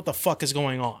 We don't know what the fuck is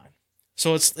going on.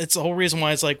 So it's the whole reason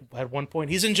why it's like, at one point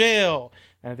he's in jail,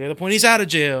 and at the other point he's out of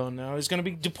jail. Now he's going to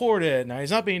be deported. Now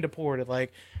he's not being deported.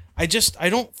 Like, I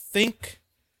don't think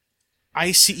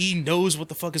ICE knows what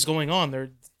the fuck is going on.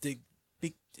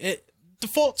 The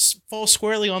fault falls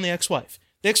squarely on the ex-wife.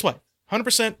 The ex-wife,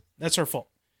 100%, that's her fault.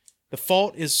 The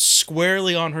fault is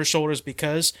squarely on her shoulders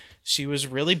because she was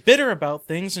really bitter about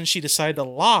things and she decided to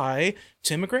lie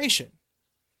to immigration.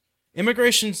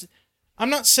 I'm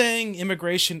not saying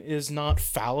immigration is not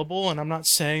fallible, and I'm not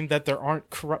saying that there aren't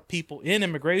corrupt people in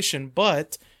immigration,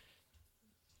 but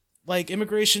like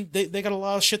immigration, they got a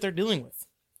lot of shit they're dealing with.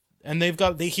 And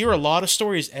they hear a lot of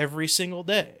stories every single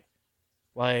day.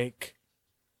 Like,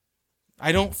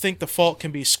 I don't think the fault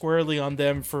can be squarely on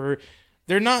them for.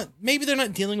 Maybe they're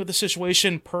not dealing with the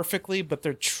situation perfectly, but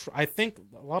I think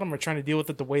a lot of them are trying to deal with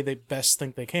it the way they best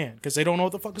think they can because they don't know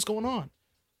what the fuck is going on.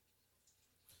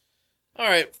 All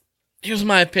right, here's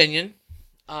my opinion.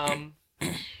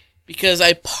 Because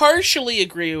I partially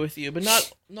agree with you, but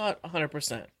not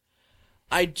 100%.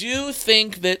 I do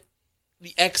think that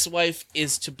the ex-wife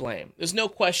is to blame. There's no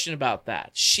question about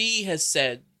that. She has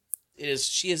said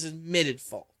she has admitted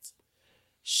fault.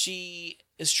 She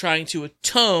is trying to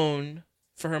atone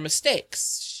for her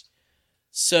mistakes.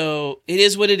 So it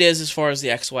is what it is as far as the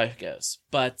ex-wife goes.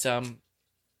 But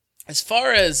as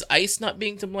far as ICE not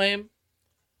being to blame,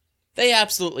 they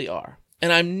absolutely are.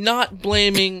 And I'm not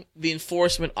blaming the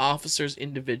enforcement officers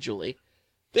individually.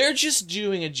 They're just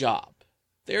doing a job.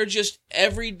 They're just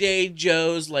everyday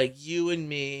Joes like you and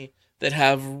me that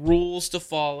have rules to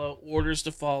follow, orders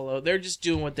to follow. They're just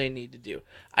doing what they need to do.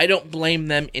 I don't blame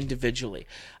them individually.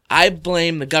 I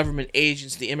blame the government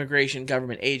agency, the immigration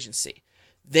government agency.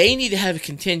 They need to have a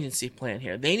contingency plan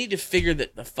here. They need to figure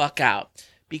that the fuck out.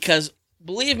 Because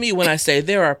believe me when I say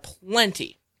there are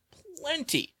plenty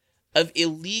of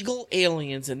illegal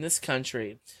aliens in this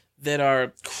country that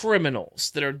are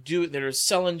criminals, that are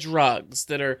selling drugs,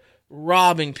 that are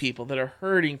robbing people, that are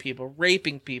hurting people,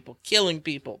 raping people, killing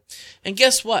people. And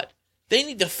guess what? They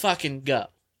need to fucking go.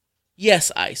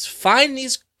 Yes, ICE, find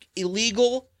these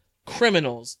illegal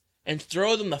criminals and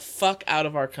throw them the fuck out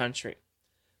of our country.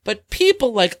 But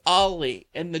people like Ali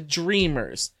and the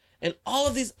Dreamers and all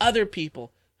of these other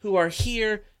people who are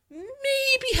here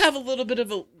maybe have a little bit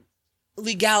of a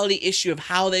legality issue of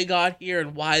how they got here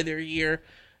and why they're here.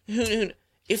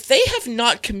 If they have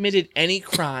not committed any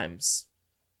crimes,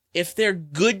 if they're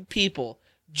good people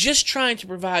just trying to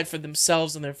provide for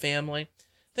themselves and their family,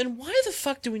 then why the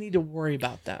fuck do we need to worry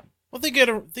about them? Well, the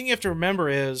thing you have to remember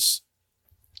is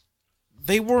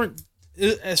they weren't,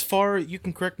 as far, you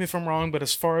can correct me if I'm wrong, but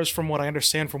as far as from what I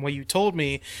understand from what you told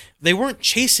me, they weren't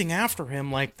chasing after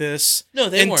him like this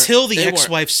until the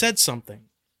ex-wife said something.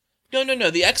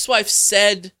 No. The ex-wife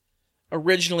said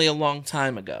originally a long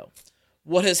time ago.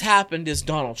 What has happened is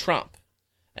Donald Trump.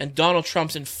 And Donald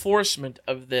Trump's enforcement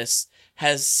of this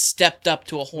has stepped up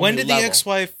to a whole new level. When did the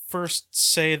ex-wife first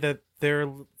say that their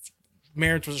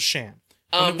marriage was a sham?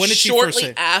 When did she first say?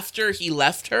 Shortly after he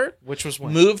left her. Which was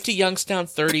when? Moved to Youngstown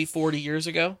 30, 40 years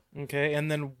ago. Okay,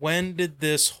 and then when did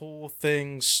this whole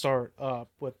thing start up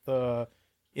with the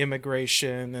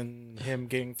immigration and him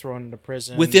getting thrown into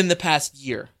prison? Within the past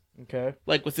year. Okay.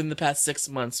 Like within the past 6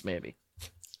 months, maybe.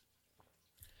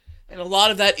 And a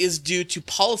lot of that is due to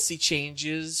policy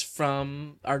changes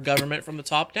from our government from the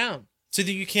top down. So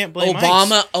you can't blame ICE.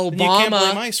 Obama, you can't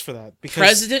blame ICE for that. Because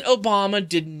President Obama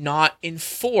did not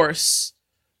enforce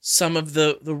some of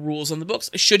the rules on the books.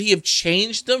 Should he have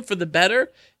changed them for the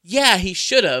better? Yeah, he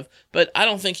should have. But I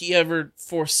don't think he ever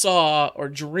foresaw or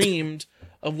dreamed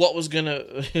of what was going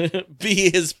to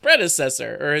be his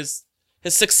predecessor or his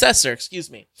successor, excuse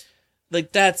me.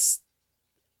 Like, that's...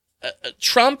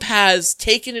 Trump has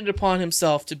taken it upon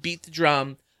himself to beat the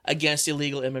drum against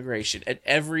illegal immigration at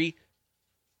every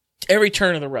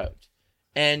turn of the road.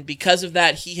 And because of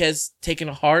that, he has taken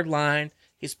a hard line.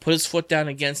 He's put his foot down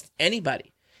against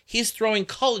anybody. He's throwing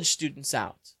college students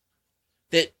out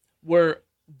that were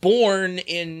born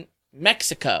in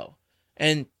Mexico.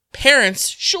 And parents,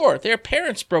 sure, their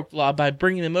parents broke the law by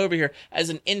bringing them over here as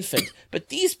an infant. But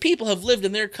these people have lived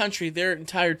in their country their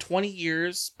entire 20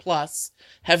 years plus,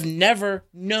 have never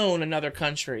known another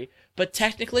country. But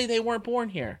technically, they weren't born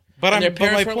here. But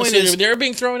my point is, they're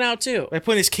being thrown out too. My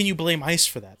point is, can you blame ICE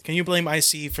for that? Can you blame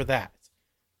ICE for that?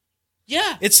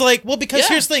 Yeah. It's like, well, because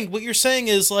here's the thing. What you're saying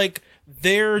is, like,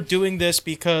 they're doing this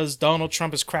because Donald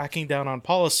Trump is cracking down on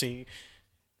policy.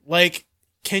 Like,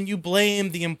 can you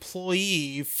blame the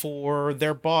employee for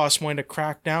their boss wanting to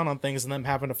crack down on things and them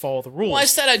having to follow the rules? Well, I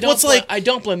said I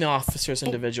don't blame the officers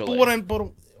individually.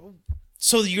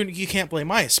 So you can't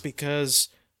blame ICE because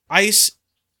ICE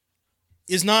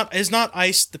is not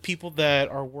ICE the people that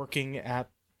are working at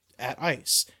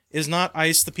ICE. Is not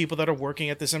ICE the people that are working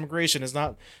at this immigration. Is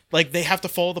not, like, they have to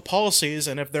follow the policies,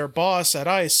 and if their boss at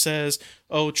ICE says,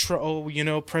 President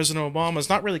Obama's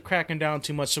not really cracking down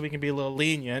too much so we can be a little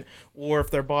lenient, or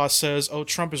if their boss says,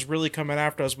 Trump is really coming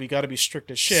after us, we got to be strict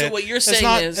as shit. So what you're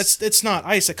saying is... It's not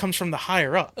ICE, it comes from the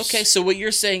higher ups. Okay, so what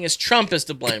you're saying is Trump is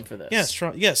to blame for this. Yes,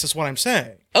 Trump, yes, that's what I'm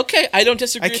saying. Okay, I don't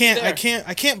disagree with you there.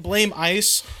 I can't blame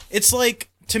ICE. It's like,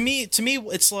 to me,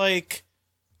 it's like...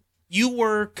 You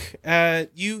work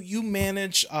at you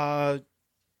manage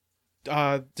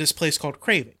this place called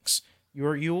Cravings.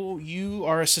 You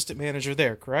are assistant manager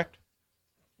there, correct?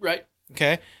 Right.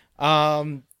 Okay,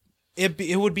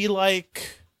 it would be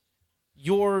like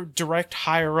your direct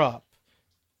higher up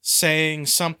saying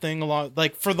something along,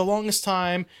 like, for the longest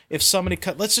time, if somebody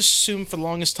let's just assume for the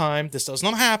longest time, this does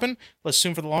not happen. Let's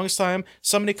assume for the longest time,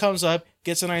 somebody comes up,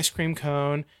 gets an ice cream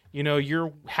cone. You know,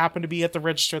 you happen to be at the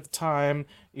register at the time.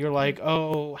 You're like,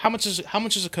 oh, how much is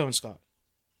a cone, Scott?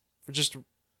 For just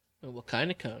What kind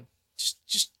of cone?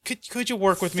 Just could you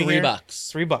work with me here?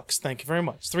 $3. $3. Thank you very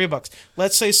much. $3.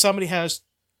 Let's say somebody has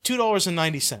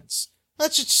 $2.90.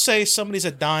 Let's just say somebody's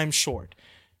a dime short.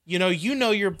 You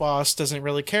know your boss doesn't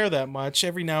really care that much.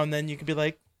 Every now and then you can be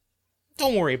like,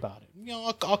 don't worry about it. You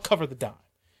know, I'll cover the dime.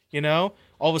 You know,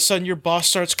 all of a sudden your boss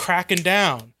starts cracking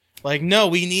down. Like, no,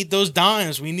 we need those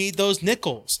dimes. We need those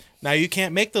nickels. Now you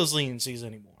can't make those leniencies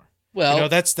anymore. Well, you know,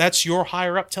 that's your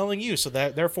higher up telling you. So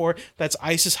that therefore that's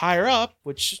ICE's higher up,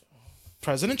 which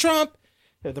President Trump,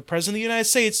 the president of the United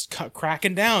States,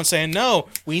 cracking down, saying, no,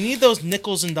 we need those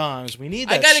nickels and dimes. We need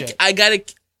that shit.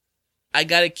 I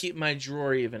gotta keep my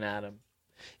drawer even, Adam.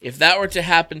 If that were to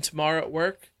happen tomorrow at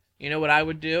work, you know what I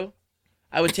would do?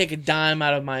 I would take a dime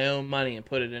out of my own money and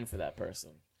put it in for that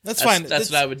person. That's fine.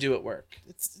 That's what I would do at work.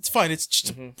 It's fine. It's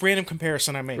just a random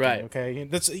comparison I'm making. Right. Okay.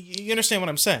 You understand what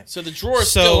I'm saying. So the drawer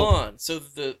is still on. So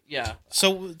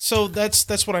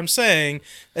that's what I'm saying.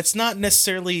 It's not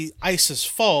necessarily ICE's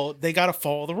fault. They got to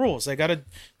follow the rules. They got to,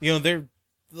 they're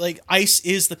like, ICE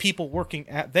is the people working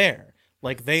at there.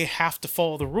 Like, they have to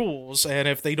follow the rules, and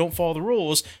if they don't follow the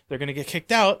rules, they're going to get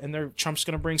kicked out, and Trump's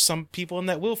going to bring some people in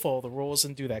that will follow the rules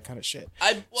and do that kind of shit.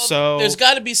 There's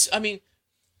got to be... I mean,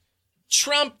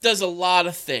 Trump does a lot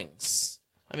of things.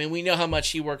 I mean, we know how much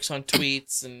he works on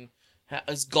tweets and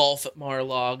his golf at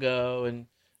Mar-a-Lago and,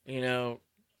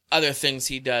 other things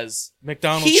he does.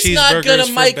 McDonald's He's cheeseburgers not going to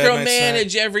for a bed night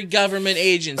micromanage snack. every government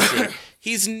agency.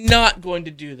 He's not going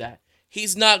to do that.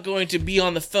 He's not going to be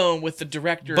on the phone with the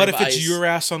director But of if ICE. it's your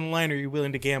ass on the line, are you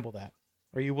willing to gamble that?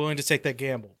 Are you willing to take that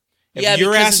gamble? If Yeah,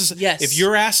 your because ass is, yes, if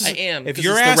your ass is, I am, if 'cause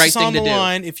your it's the ass right is on thing the to do.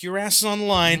 line, if your ass is on the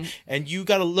line, and you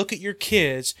got to look at your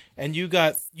kids, and you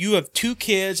have 2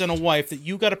 kids and a wife that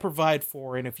you got to provide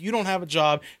for, and if you don't have a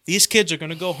job, these kids are going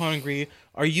to go hungry.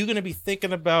 Are you going to be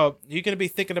thinking about? You're going to be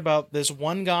thinking about this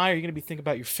one guy, or are you going to be thinking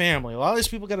about your family? A lot of these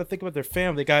people got to think about their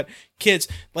family. They got kids.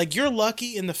 Like, you're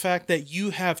lucky in the fact that you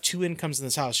have 2 incomes in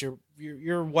this house.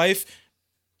 Your wife,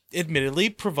 admittedly,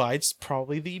 provides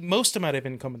probably the most amount of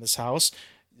income in this house.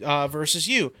 Versus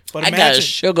you, but imagine, I got a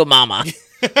sugar mama.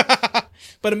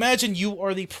 But imagine you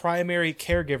are the primary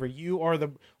caregiver. You are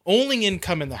the only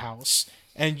income in the house,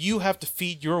 and you have to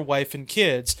feed your wife and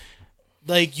kids.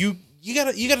 Like, you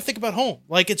gotta think about home.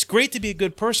 Like, it's great to be a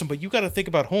good person, but you gotta think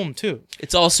about home too.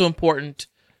 It's also important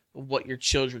what your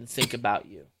children think about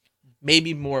you.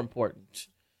 Maybe more important.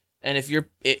 And if your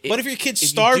kids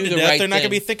starve to death, they're not gonna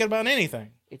be thinking about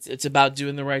anything. It's about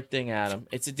doing the right thing, Adam.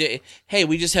 Hey,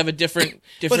 we just have a different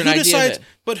But who idea. decides?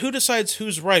 But who decides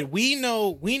who's right?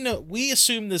 We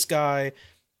assume this guy.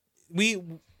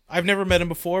 I've never met him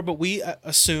before, but we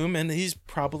assume, and he's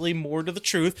probably more to the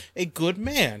truth, a good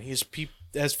man.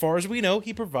 As far as we know,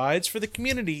 he provides for the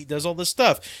community. He does all this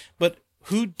stuff. But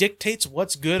who dictates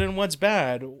what's good and what's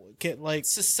bad?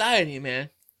 Society,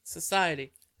 man.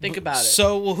 Society. Think about it.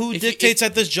 So who dictates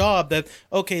at this job that,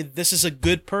 okay, this is a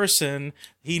good person,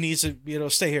 he needs to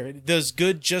stay here? Does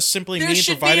good just simply mean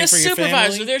providing for your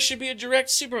family? There should be a direct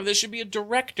supervisor. There should be a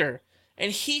director.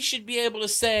 And he should be able to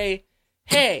say,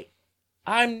 hey,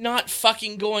 I'm not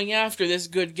fucking going after this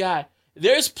good guy.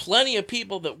 There's plenty of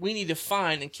people that we need to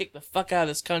find and kick the fuck out of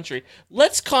this country.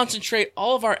 Let's concentrate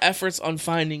all of our efforts on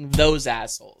finding those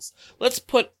assholes. Let's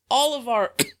put all of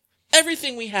our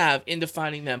everything we have into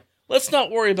finding them. Let's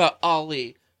not worry about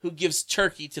Ali, who gives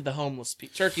turkeys to the homeless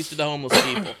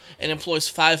people and employs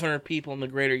 500 people in the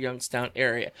greater Youngstown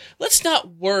area. Let's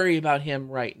not worry about him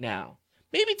right now.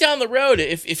 Maybe down the road,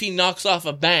 if he knocks off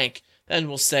a bank, then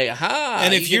we'll say, aha.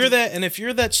 And if you're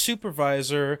that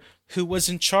supervisor who was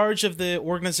in charge of the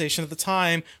organization at the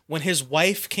time, when his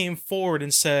wife came forward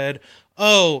and said,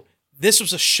 "Oh, this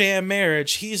was a sham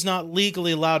marriage. He's not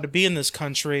legally allowed to be in this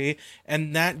country,"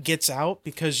 and that gets out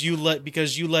because you let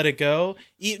it go.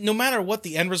 No matter what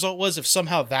the end result was, if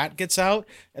somehow that gets out,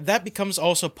 that becomes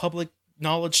also public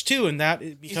knowledge too, and that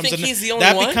it becomes. You think he's the only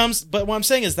one? But what I'm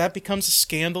saying is that becomes a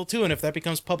scandal too, and if that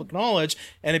becomes public knowledge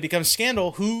and it becomes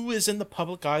scandal, who is in the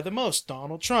public eye the most?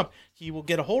 Donald Trump. He will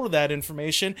get a hold of that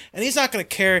information, and he's not going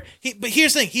to care. But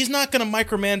here's the thing: he's not going to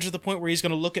micromanage to the point where he's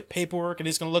going to look at paperwork and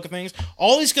he's going to look at things.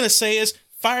 All he's going to say is,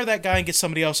 fire that guy and get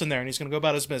somebody else in there, and he's going to go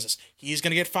about his business. He's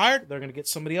going to get fired. They're going to get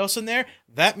somebody else in there.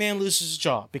 That man loses his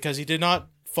job because he did not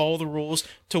follow the rules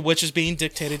to which is being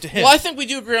dictated to him. Well, I think we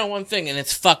do agree on one thing, and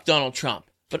it's fuck Donald Trump.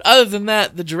 But other than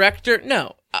that, the director,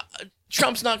 no.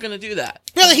 Trump's not going to do that.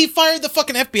 Really, he fired the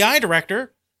fucking FBI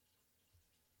director.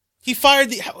 He fired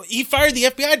the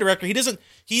FBI director.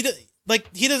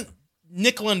 He doesn't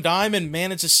nickel and dime and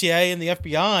manage the CIA and the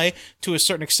FBI to a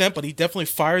certain extent, but he definitely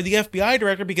fired the FBI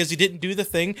director because he didn't do the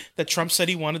thing that Trump said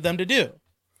he wanted them to do.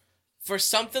 For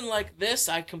something like this,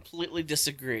 I completely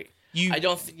disagree. I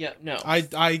don't think. Yeah, no. I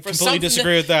completely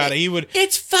disagree with that.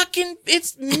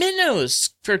 It's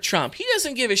minnows for Trump. He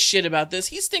doesn't give a shit about this.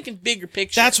 He's thinking bigger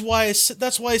picture. That's why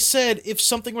I said if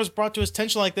something was brought to his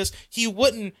attention like this, he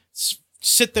wouldn't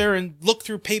sit there and look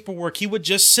through paperwork. He would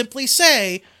just simply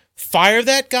say, fire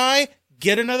that guy,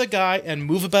 get another guy, and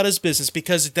move about his business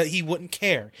because he wouldn't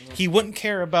care. He wouldn't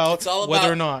care about whether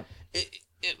or not.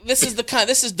 This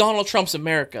is Donald Trump's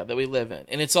America that we live in,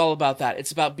 and it's all about that.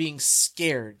 It's about being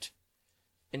scared.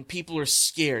 And people are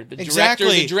scared. The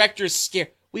director is scared.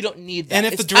 We don't need that.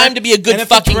 It's time to be a good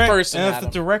fucking person. And if the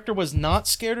director was not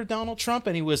scared of Donald Trump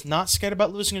and he was not scared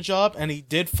about losing a job and he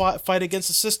did fight against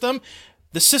the system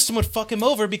would fuck him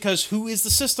over because who is the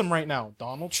system right now?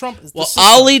 Donald Trump is the system.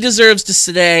 Well, Ali deserves to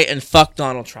stay and fuck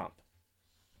Donald Trump.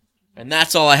 And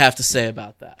that's all I have to say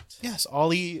about that. Yes,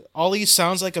 Ali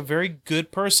sounds like a very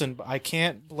good person, but I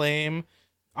can't blame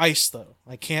ICE, though.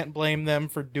 I can't blame them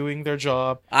for doing their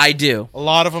job. I do. A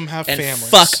lot of them have and families.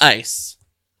 Fuck ICE.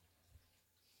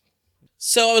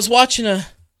 So I was watching a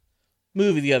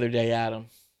movie the other day, Adam.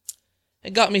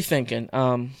 It got me thinking.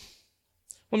 Let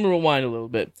me rewind a little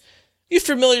bit. You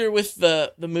familiar with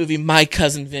the movie My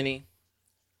Cousin Vinny?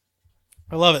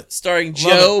 I love it. Starring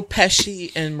Joe Pesci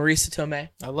and Marisa Tomei.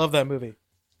 I love that movie.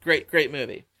 Great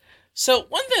movie. So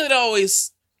one thing that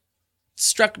always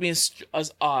struck me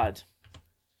as odd.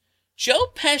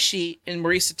 Joe Pesci and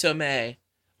Marisa Tomei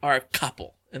are a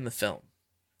couple in the film.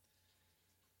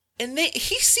 And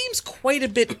he seems quite a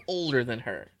bit older than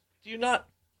her. Do you not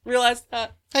realize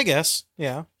that? I guess,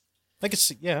 yeah. I could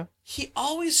see, yeah. He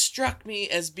always struck me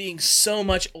as being so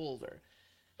much older.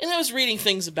 And I was reading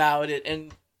things about it,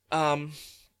 and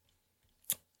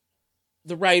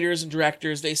the writers and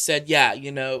directors, they said, yeah,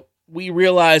 we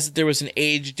realized that there was an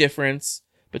age difference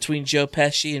between Joe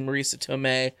Pesci and Marisa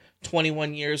Tomei,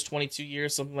 21 years, 22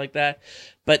 years, something like that.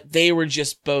 But they were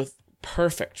just both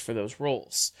perfect for those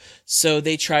roles. So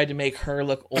they tried to make her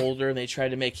look older and they tried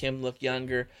to make him look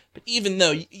younger. But even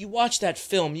though you watch that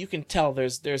film, you can tell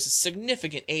there's a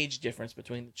significant age difference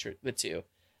between the two.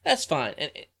 That's fine.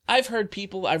 And I've read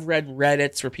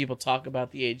Reddits where people talk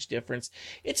about the age difference.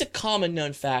 It's a common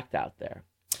known fact out there.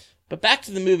 But back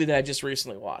to the movie that I just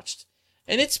recently watched.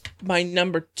 And it's my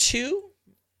number two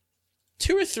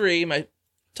or three, my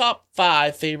top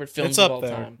 5 favorite films of all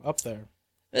time. Up there.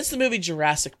 This is the movie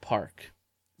Jurassic Park.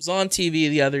 It was on TV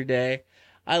the other day.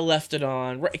 I left it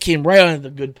on. It came right on to the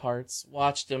good parts.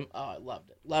 Watched them. Oh, I loved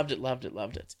it.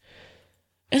 Loved it.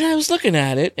 And I was looking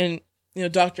at it, and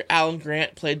Dr. Alan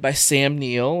Grant, played by Sam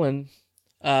Neill, and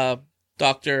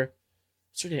Dr.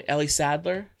 What's her name? Ellie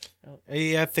Sattler.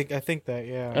 Yeah, I think that.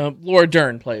 Yeah. Laura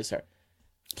Dern plays her.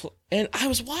 And I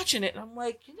was watching it, and I'm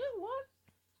like, you know what?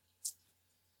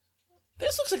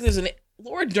 This looks like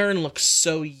Laura Dern looks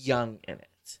so young in it.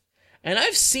 And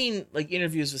I've seen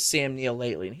interviews with Sam Neill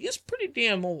lately, and he's pretty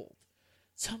damn old.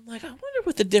 So I'm like, I wonder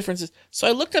what the difference is. So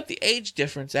I looked up the age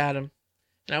difference, Adam,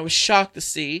 and I was shocked to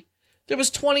see there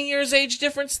was 20 years age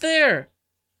difference there.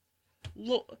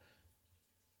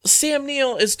 Sam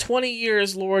Neill is 20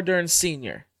 years Laura Dern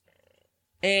senior.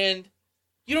 And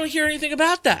you don't hear anything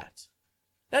about that.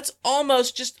 That's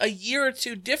almost just a year or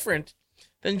two different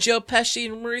than Joe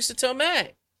Pesci and Marisa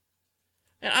Tomei.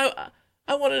 And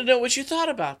I wanted to know what you thought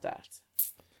about that.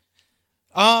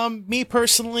 Me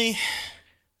personally,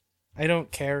 I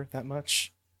don't care that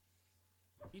much.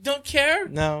 You don't care?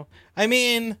 No. I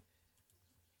mean,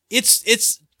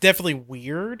 it's definitely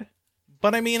weird,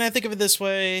 but I mean, I think of it this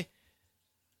way.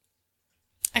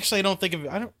 Actually, I don't think of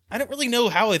it. I don't really know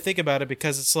how I think about it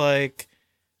because it's like,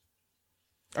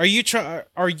 are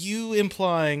you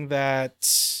implying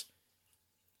that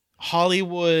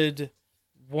Hollywood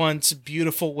wants young,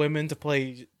 beautiful women to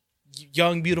play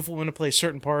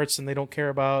certain parts and they don't care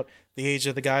about the age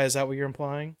of the guy? Is that what you're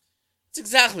implying? That's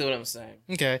exactly what I'm saying.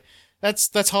 Okay.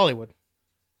 That's Hollywood.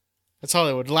 That's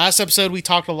Hollywood. Last episode, we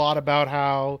talked a lot about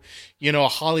how,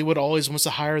 Hollywood always wants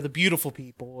to hire the beautiful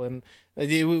people. And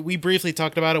we briefly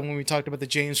talked about it when we talked about the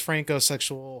James Franco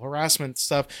sexual harassment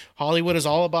stuff. Hollywood is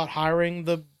all about hiring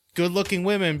the good-looking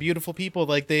women, beautiful people.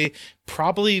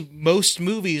 Most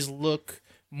movies look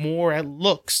more at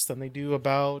looks than they do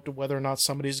about whether or not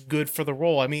somebody's good for the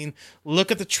role. I mean,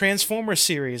 look at the Transformers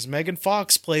series. Megan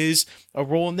Fox plays a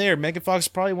role in there. Megan Fox is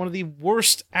probably one of the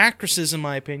worst actresses, in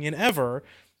my opinion, ever.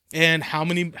 And how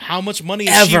much money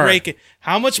is she raking?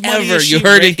 How much money is she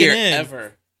raking in?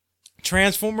 Ever.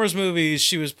 Transformers movies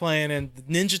she was playing, and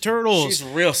Ninja Turtles. She's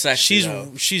real sexy.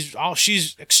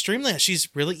 She's extremely. She's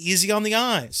really easy on the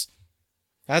eyes.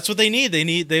 That's what they need.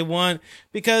 They want,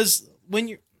 because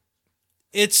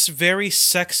it's very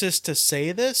sexist to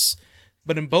say this,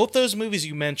 but in both those movies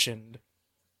you mentioned,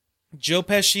 Joe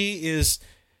Pesci is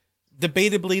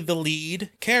debatably the lead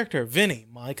character, Vinny,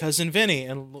 My Cousin Vinny,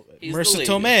 and Marissa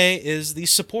Tomei is the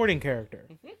supporting character.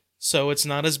 Mm-hmm. So it's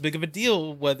not as big of a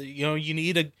deal whether you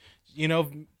need a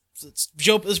let's be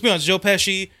honest, Joe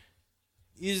Pesci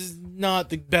is not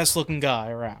the best looking guy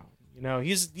around.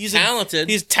 He's talented.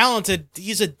 He's talented.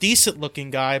 He's a decent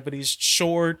looking guy, but he's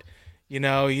short.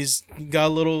 He's got a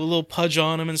little pudge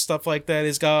on him and stuff like that.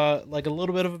 He's got like a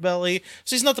little bit of a belly,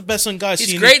 so he's not the best looking guy.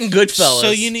 He's great in Goodfellas.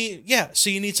 So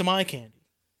you need some eye candy.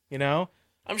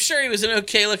 I'm sure he was an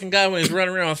okay looking guy when he was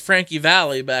running around with Frankie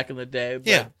Valli back in the day.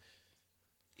 But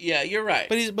yeah, you're right.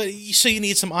 So you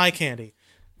need some eye candy.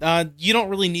 You don't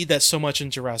really need that so much in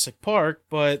Jurassic Park,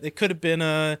 but it could have been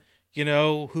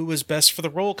who was best for the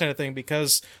role kind of thing,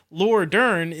 because Laura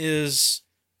Dern is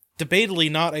debatably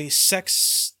not a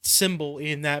sex symbol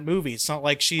in that movie. It's not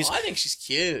like she's. Oh, I think she's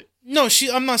cute. No,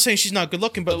 I'm not saying she's not good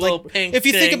looking, but the little pink if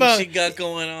you think about she got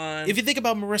going on. If you think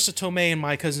about Marissa Tomei and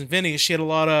My Cousin Vinny, she had a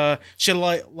lot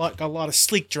of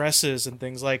sleek dresses and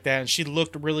things like that, and she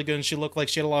looked really good, and she looked like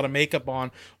she had a lot of makeup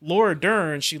on. Laura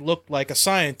Dern, she looked like a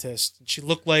scientist. She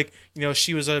looked like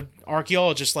she was an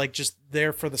archaeologist, like just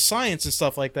there for the science and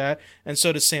stuff like that. And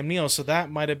so did Sam Neill. So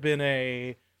that might have been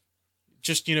a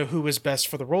just who was best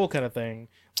for the role kind of thing.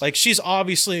 Like, she's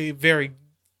obviously a very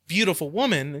beautiful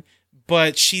woman,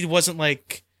 but she wasn't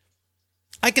like.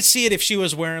 I could see it if she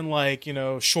was wearing like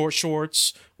short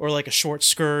shorts or like a short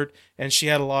skirt, and she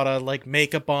had a lot of like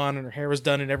makeup on, and her hair was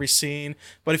done in every scene.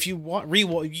 But if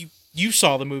you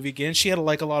saw the movie again, she had a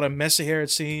lot of messy hair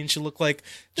scenes. She looked like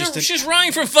she's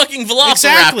running from fucking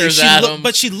velociraptors. Exactly,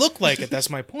 but she looked like it. That's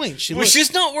my point.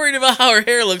 She's not worried about how her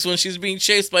hair looks when she's being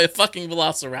chased by a fucking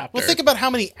velociraptor. Well, think about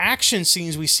how many action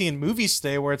scenes we see in movies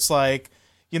today, where it's like.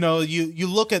 You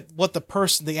look at what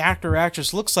the actor or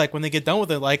actress looks like when they get done with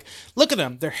it. Like, look at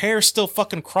them. Their hair's still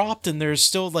fucking cropped and they're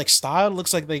still like styled. It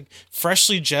looks like they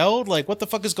freshly gelled. Like, what the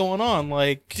fuck is going on?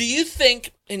 Like, do you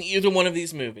think in either one of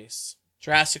these movies,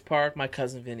 Jurassic Park, My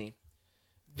Cousin Vinny,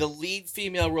 the lead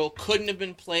female role couldn't have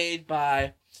been played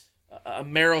by a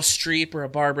Meryl Streep or a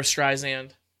Barbara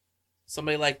Streisand?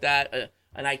 Somebody like that,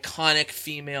 an iconic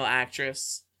female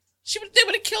actress. They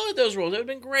would have killed those roles. They would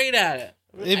have been great at it.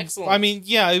 Excellent. I mean,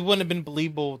 yeah, it wouldn't have been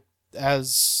believable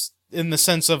as in the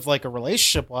sense of like a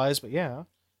relationship wise, but yeah.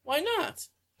 Why not?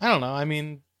 I don't know. I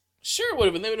mean, sure it would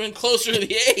have been. They would have been closer to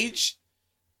the age.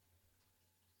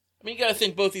 I mean, you got to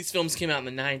think both these films came out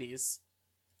in the 90s.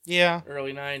 Yeah.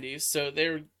 Early 90s. So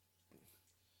they're.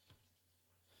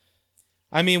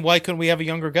 I mean, why couldn't we have a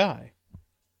younger guy?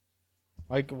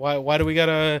 Like, why do we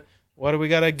gotta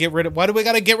get rid of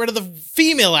the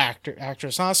female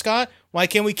actress, huh, Scott? Why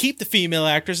can't we keep the female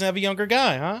actors and have a younger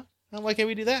guy, huh? Why can't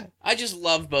we do that? I just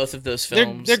love both of those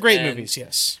films. They're great movies,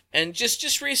 yes. And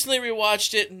just recently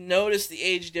rewatched it and noticed the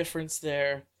age difference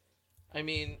there. I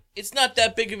mean, it's not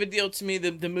that big of a deal to me.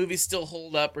 The movies still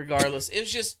hold up regardless. It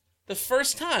was just the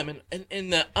first time, and in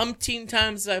the umpteen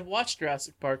times that I've watched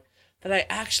Jurassic Park, that I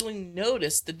actually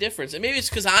noticed the difference. And maybe it's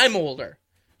because I'm older.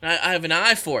 And I have an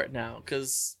eye for it now,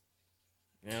 because...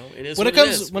 it is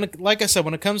like I said,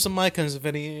 when it comes to My Cousin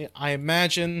Vinny, I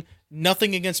imagine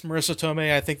nothing against Marissa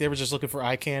Tomei. I think they were just looking for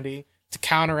eye candy to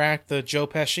counteract the Joe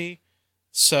Pesci.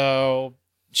 So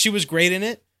she was great in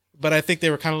it, but I think they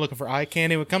were kind of looking for eye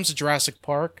candy. When it comes to Jurassic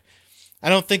Park, I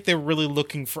don't think they were really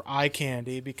looking for eye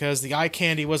candy, because the eye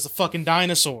candy was the fucking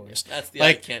dinosaurs. That's the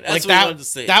eye candy. That's what we wanted to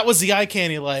see. That was the eye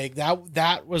candy. Like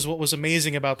that was what was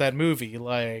amazing about that movie.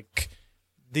 Like.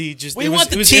 We want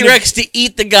the T-Rex to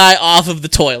eat the guy off of the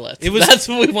toilet. That's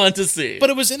what we want to see. But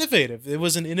it was innovative. It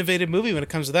was an innovative movie when it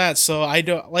comes to that. So I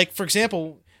don't like, for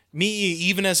example, me,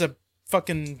 even as a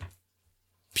fucking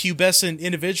pubescent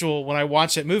individual, when I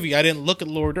watched that movie, I didn't look at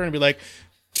Laura Dern and be like,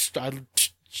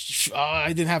 I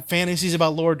didn't have fantasies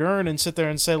about Laura Dern and sit there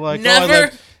and say like,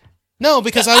 never. No,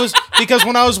 because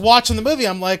when I was watching the movie,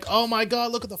 I'm like, oh my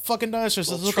god, look at the fucking dinosaurs.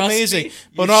 This look amazing.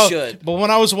 But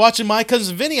when I was watching My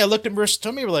Cousin Vinny, I looked at Marissa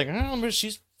Tomei, like, oh,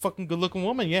 she's a fucking good looking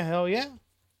woman. Yeah, hell yeah.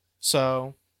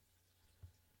 So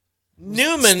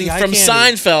Newman from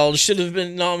Seinfeld should have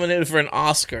been nominated for an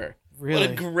Oscar. Really?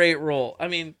 What a great role. I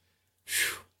mean,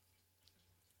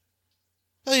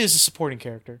 Well, he is a supporting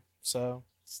character, so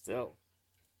still.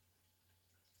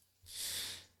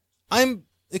 I'm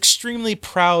extremely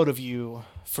proud of you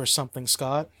for something,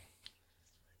 Scott.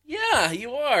 Yeah,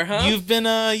 you are, huh? You've been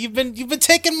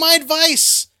taking my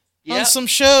advice on Yep. some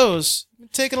shows. You've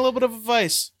been taking a little bit of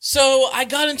advice. So I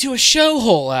got into a show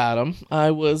hole, Adam.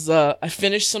 I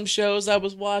finished some shows I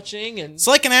was watching, and It's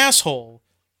like an asshole,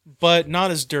 but not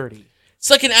as dirty. it's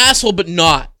like an asshole, but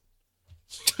not.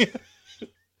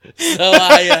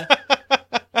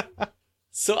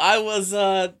 So I was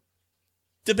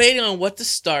debating on what to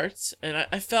start, and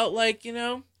I felt like,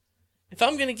 if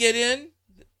I'm gonna get in,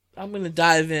 I'm gonna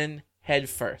dive in head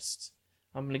first.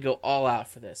 I'm gonna go all out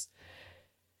for this.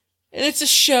 And it's a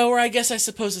show, or I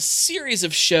suppose a series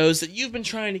of shows that you've been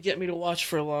trying to get me to watch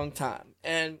for a long time.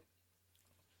 And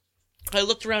I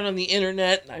looked around on the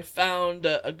internet and I found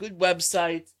a good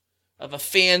website of a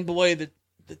fanboy that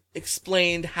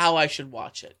explained how I should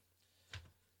watch it.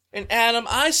 And Adam,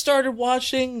 I started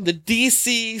watching the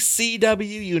DC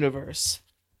CW universe.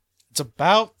 It's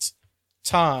about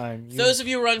time. Those of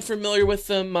you who are unfamiliar with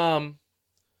them,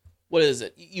 what is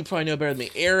it? You probably know better than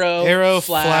me. Arrow,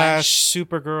 Flash,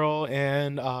 Supergirl,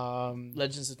 and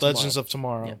Legends of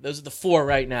Tomorrow. Yeah, those are the 4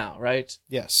 right now, right?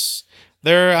 Yes.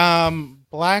 They're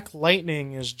Black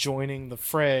Lightning is joining the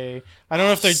fray. I don't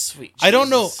know if they're Sweet I don't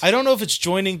know. Jesus. I don't know if it's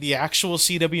joining the actual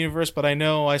CW universe, but I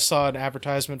know I saw an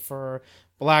advertisement for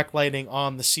Black Lightning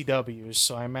on the CWs,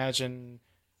 so I imagine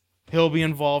he'll be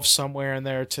involved somewhere in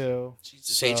there too.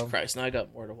 Jesus H. Christ, now I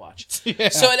got more to watch. Yeah.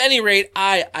 So at any rate,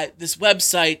 I this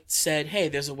website said, hey,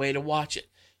 there's a way to watch it.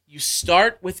 You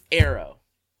start with Arrow,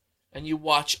 and you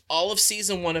watch all of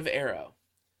season 1 of Arrow,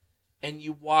 and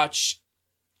you watch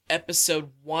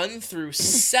episode 1 through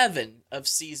 7 of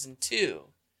season 2,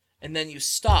 and then you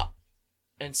stop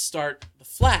and start The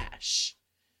Flash,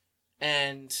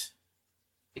 and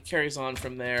it carries on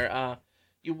from there.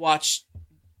 You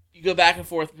go back and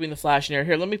forth between The Flash and Arrow.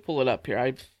 Here, let me pull it up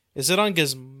here. Is it on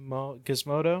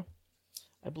Gizmodo?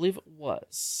 I believe it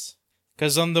was.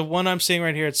 Because on the one I'm seeing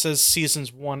right here, it says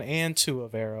seasons 1 and 2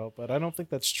 of Arrow, but I don't think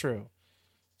that's true.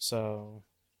 So,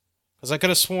 because I could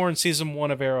have sworn season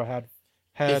 1 of Arrow had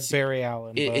Barry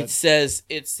Allen. It says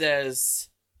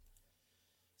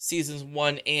seasons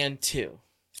 1 and 2.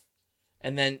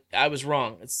 And then I was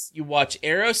wrong. You watch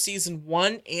Arrow season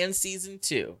 1 and season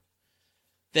 2.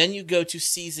 Then you go to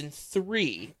season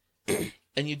 3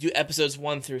 and you do episodes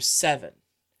 1 through 7.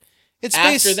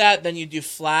 After that, then you do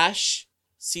Flash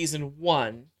season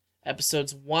 1,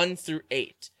 episodes 1 through 8.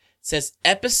 It says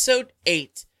episode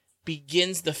 8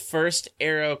 begins the first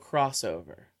Arrow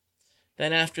crossover.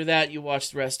 Then after that, you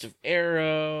watch the rest of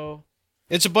Arrow.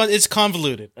 It's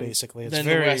convoluted, basically. It's then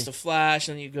very... the rest of Flash,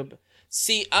 and then you go...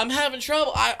 See, I'm having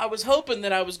trouble. I was hoping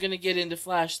that I was going to get into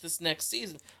Flash this next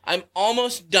season. I'm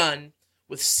almost done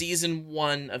with season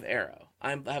 1 of Arrow.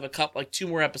 I have a 2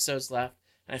 more episodes left,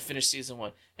 and I finished season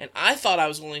 1. And I thought I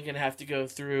was only going to have to go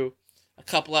through a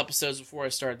couple episodes before I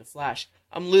started the Flash.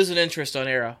 I'm losing interest on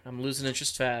Arrow. I'm losing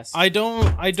interest fast.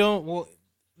 Well,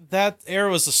 that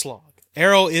Arrow is the slog.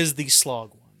 Arrow is the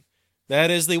slog one. That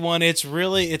is the one. It's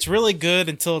really good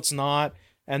until it's not,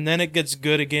 and then it gets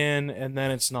good again, and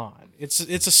then it's not. It's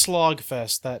a slog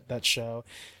fest, that show.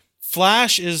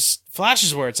 Flash is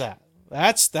where it's at.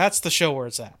 That's the show where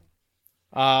it's at.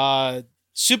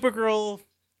 Supergirl,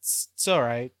 it's all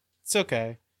right. It's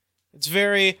okay. It's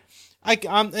very,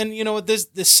 and you know what?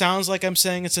 This sounds like I'm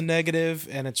saying it's a negative,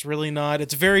 and it's really not.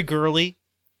 It's very girly.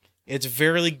 It's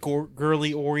very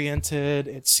girly oriented.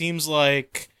 It seems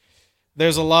like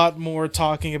there's a lot more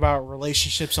talking about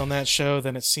relationships on that show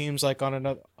than it seems like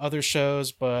on other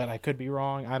shows, but I could be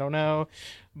wrong. I don't know.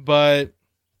 But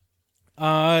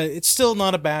it's still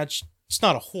not a bad it's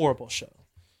not a horrible show.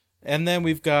 And then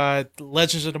we've got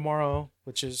Legends of Tomorrow,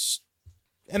 which is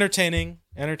entertaining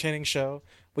show.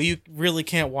 But you really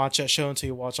can't watch that show until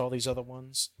you watch all these other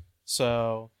ones.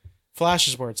 So Flash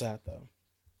is where it's at, though.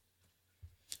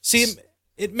 See,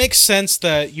 it makes sense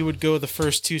that you would go the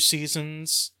first 2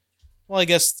 seasons. Well, I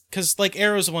guess, because like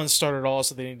Arrow's the one that started all,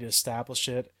 so they need to establish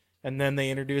it. And then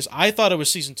they introduce... I thought it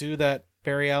was season 2 that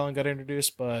Barry Allen got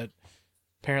introduced, but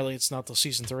apparently it's not till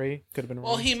season 3. Could have been wrong.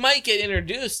 Well, he might get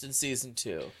introduced in season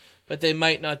 2, but they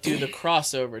might not do the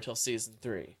crossover till season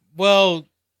 3. Well,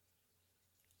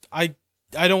 I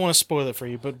don't want to spoil it for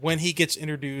you, but when he gets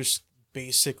introduced,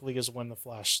 basically is when the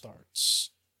Flash starts.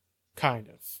 Kind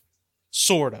of.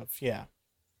 Sort of, yeah.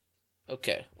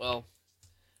 Okay, well,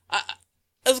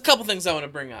 there's a couple things I want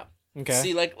to bring up. Okay.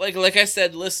 See, like I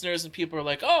said, listeners and people are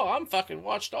like, "Oh, I'm fucking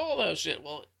watched all that shit."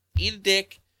 Well, eat a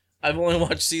dick. I've only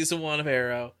watched season 1 of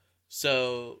Arrow,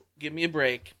 so give me a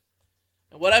break.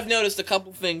 And what I've noticed, a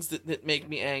couple things that make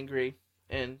me angry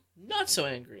and not so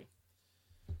angry.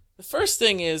 The first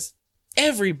thing is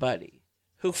everybody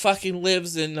who fucking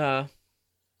lives in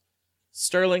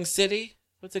Sterling City.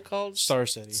 What's it called? Star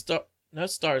City. Not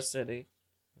Star City.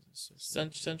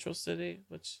 Central City.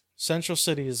 Central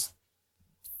City is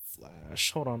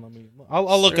Flash. Hold on,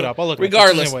 I'll look it up.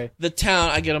 Regardless, Anyway. the town,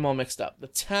 I get them all mixed up. The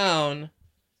town,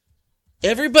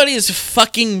 everybody is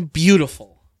fucking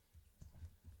beautiful.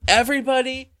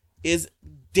 Everybody is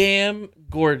damn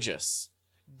gorgeous.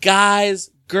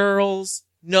 Guys, girls,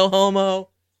 no homo,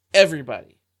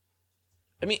 everybody.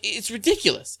 I mean, it's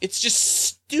ridiculous. It's just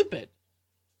stupid.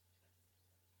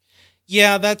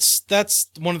 Yeah, that's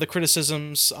one of the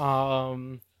criticisms.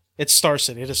 It's Star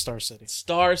City. It is Star City.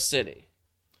 Star City.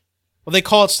 Well, they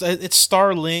call it's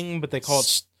Starling, but they call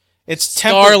it's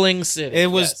Starling City.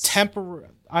 It was yes. temporary.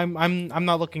 I'm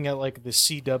not looking at like the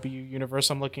CW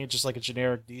universe. I'm looking at just like a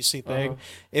generic DC thing.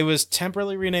 It was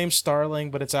temporarily renamed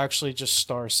Starling, but it's actually just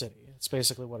Star City. It's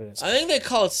basically what it is. I think they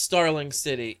call it Starling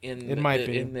City might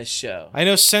be in this show. I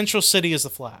know Central City is the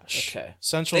Flash. Okay.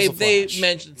 Central is the Flash. They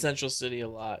mentioned Central City a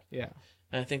lot. Yeah.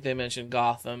 And I think they mentioned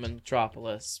Gotham and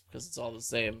Metropolis because it's all the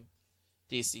same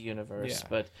DC universe. Yeah.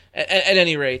 But at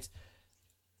any rate,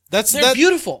 they're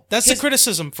beautiful. That's the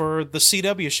criticism for the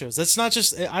CW shows. That's not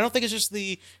just. I don't think it's just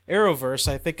the Arrowverse.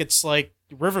 I think it's like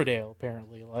Riverdale.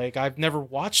 Apparently, like I've never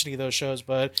watched any of those shows,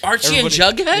 but Archie and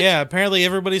Jughead. Yeah, apparently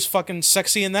everybody's fucking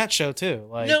sexy in that show too.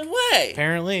 Like no way.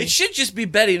 Apparently, it should just be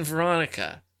Betty and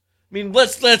Veronica. I mean,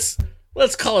 let's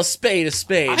call a spade a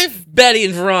spade. Betty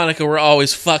and Veronica were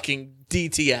always fucking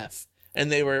DTF,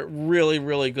 and they were really,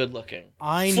 really good looking.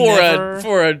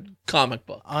 For a comic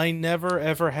book. I never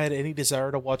ever had any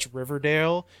desire to watch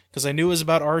Riverdale because I knew it was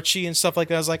about Archie and stuff like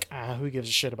that. I was like, who gives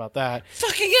a shit about that?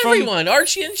 Fucking everyone,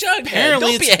 Archie and Jughead.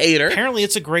 Don't be a hater. Apparently,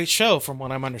 it's a great show from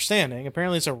what I'm understanding.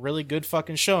 Apparently, it's a really good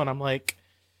fucking show, and I'm like,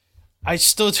 I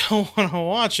still don't want to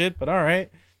watch it, but all right,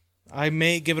 I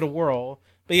may give it a whirl.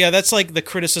 But yeah, that's like the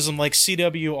criticism. Like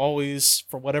CW always,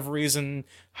 for whatever reason,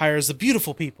 hires the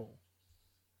beautiful people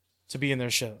to be in their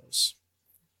shows.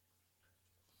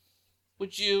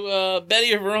 Would you,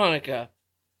 Betty or Veronica?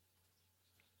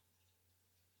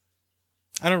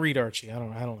 I don't read Archie. I don't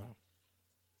know.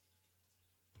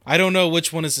 I don't know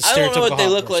which one is the stereotypical. I don't know what they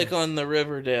look person. like on the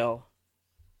Riverdale.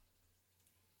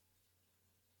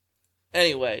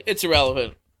 Anyway, it's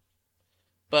irrelevant.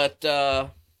 But, man,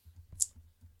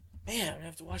 I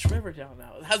have to watch Riverdale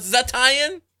now. Does that tie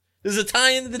in? Does it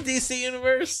tie into the DC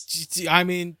universe? I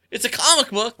mean... It's a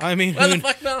comic book. I mean... Why the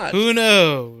fuck not? Who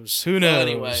knows? Who knows? Well,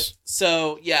 anyway,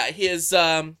 so, yeah, his...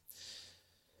 So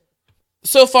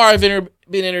far, I've been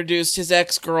introduced his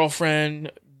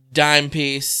ex-girlfriend, Dime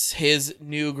Piece, his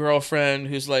new girlfriend,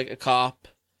 who's like a cop,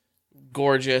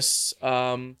 gorgeous,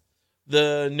 the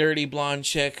nerdy blonde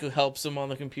chick who helps him on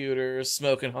the computer,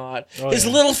 smoking hot, his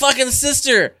little fucking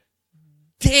sister.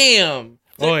 Damn.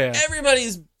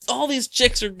 Everybody's... All these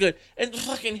chicks are good. And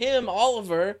fucking him,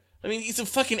 Oliver, I mean, he's a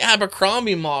fucking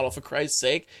Abercrombie model, for Christ's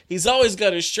sake. He's always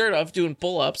got his shirt off doing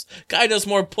pull-ups. Guy does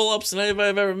more pull-ups than anybody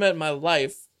I've ever met in my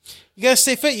life. You gotta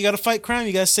stay fit. You gotta fight crime.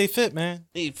 You gotta stay fit, man.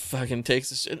 He fucking takes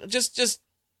the shit. Just,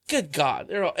 good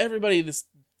God. Everybody is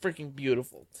freaking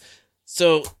beautiful.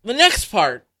 So, the next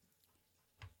part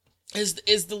is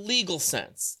the legal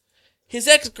sense. His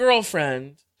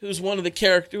ex-girlfriend, who's one of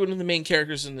the main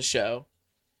characters in the show,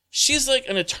 she's like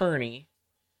an attorney,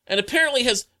 and apparently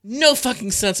has no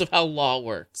fucking sense of how law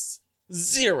works.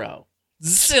 Zero.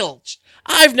 Zilch.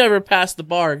 I've never passed the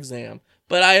bar exam,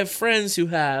 but I have friends who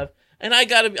have, and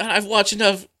I've watched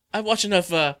enough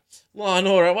Law and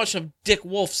Order, I watched enough Dick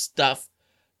Wolf stuff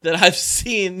that I've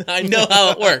seen, I know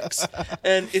how it works.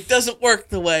 And it doesn't work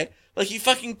the way, like he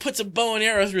fucking puts a bow and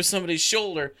arrow through somebody's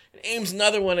shoulder, and aims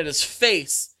another one at his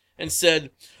face, and said,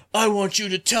 I want you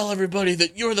to tell everybody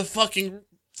that you're the fucking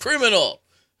criminal.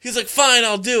 He's like, fine,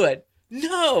 I'll do it.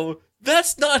 No,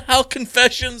 that's not how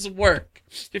confessions work.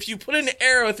 If you put an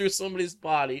arrow through somebody's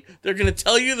body, they're going to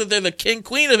tell you that they're the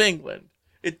queen of England.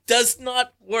 It does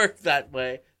not work that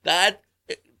way. That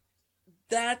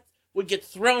would get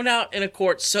thrown out in a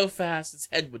court so fast his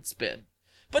head would spin.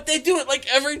 But they do it like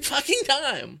every fucking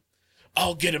time.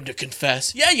 I'll get him to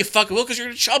confess. Yeah, you fucking will, because you're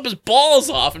going to chop his balls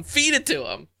off and feed it to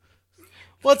him.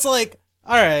 Well, it's like,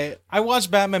 all right, I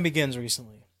watched Batman Begins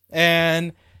recently.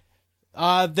 And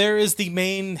there is the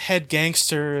main head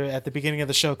gangster at the beginning of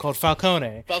the show called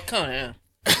Falcone. Falcone, yeah.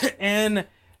 And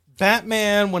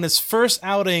Batman, when his first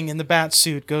outing in the bat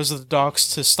suit, goes to the docks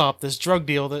to stop this drug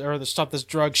deal or to stop this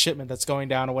drug shipment that's going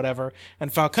down or whatever,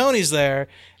 and Falcone's there,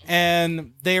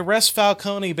 and they arrest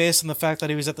Falcone based on the fact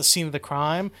that he was at the scene of the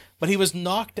crime, but he was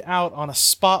knocked out on a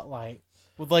spotlight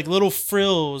with like little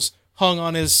frills hung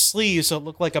on his sleeve, so it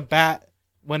looked like a bat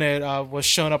when it was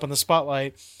shown up in the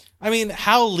spotlight. I mean,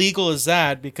 how legal is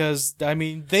that? Because, I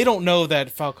mean, they don't know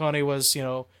that Falcone was,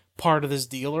 part of this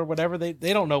deal or whatever. They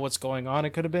don't know what's going on.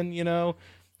 It could have been,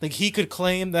 like he could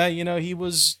claim that, he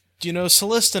was,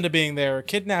 solicited into being there or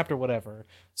kidnapped or whatever.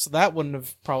 So that wouldn't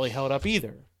have probably held up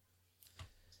either.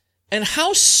 And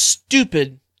how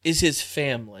stupid is his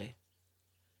family?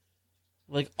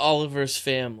 Like Oliver's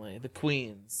family, the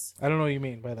Queens. I don't know what you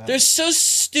mean by that. They're so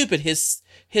stupid.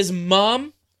 His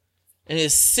mom and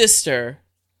his sister,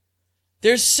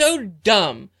 they're so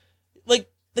dumb.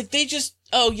 Like they just,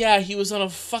 oh yeah, he was on a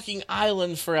fucking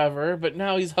island forever, but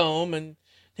now he's home and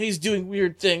he's doing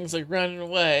weird things like running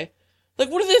away. Like,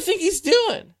 what do they think he's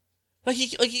doing? Like he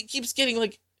keeps getting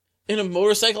like in a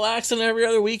motorcycle accident every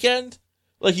other weekend.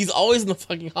 Like, he's always in the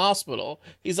fucking hospital.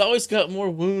 He's always got more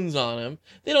wounds on him.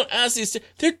 They don't ask these...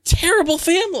 They're terrible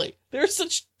family. They're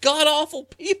such god-awful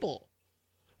people.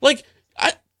 Like,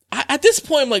 I at this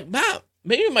point, I'm like, Matt,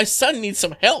 maybe my son needs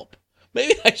some help.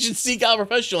 Maybe I should seek out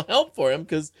professional help for him,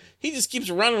 because he just keeps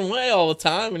running away all the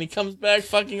time, and he comes back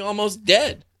fucking almost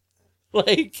dead.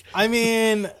 Like... I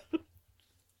mean...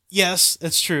 Yes,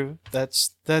 it's true.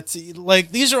 That's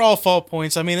like, these are all fault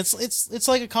points. I mean, it's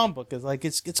like a comic book.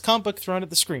 It's comic book thrown at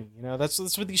the screen.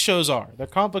 That's what these shows are. They're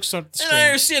comic books thrown at the screen. And I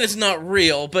understand it's not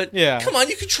real, but yeah. Come on,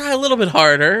 you could try a little bit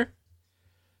harder.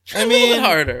 Try a little bit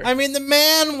harder. I mean, the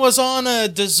man was on a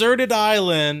deserted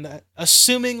island,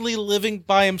 assumingly living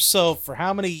by himself for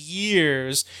how many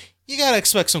years? You gotta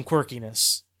expect some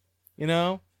quirkiness.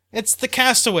 It's the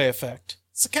Castaway effect.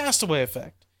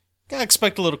 Gotta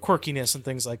expect a little quirkiness and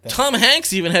things like that. Tom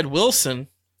Hanks even had Wilson.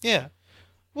 Yeah.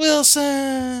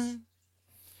 Wilson!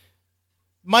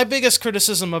 My biggest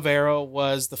criticism of Arrow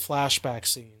was the flashback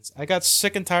scenes. I got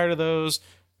sick and tired of those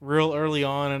real early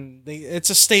on, and it's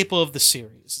a staple of the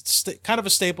series. It's kind of a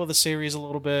staple of the series a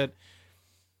little bit.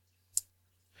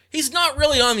 He's not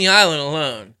really on the island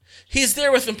alone. He's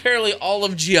there with apparently all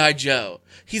of G.I. Joe.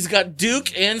 He's got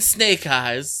Duke and Snake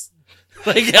Eyes,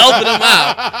 like, helping him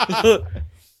out.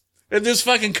 And there's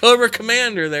fucking Cobra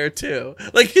Commander there, too.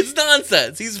 Like, it's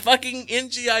nonsense. He's fucking in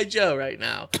G.I. Joe right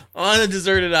now, on a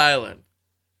deserted island.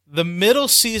 The middle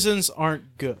seasons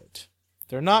aren't good.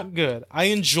 They're not good. I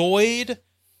enjoyed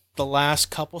the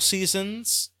last couple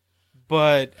seasons,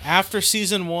 but after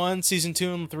season 1, season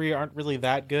 2, and 3 aren't really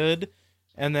that good.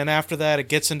 And then after that, it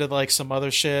gets into, like, some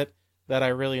other shit that I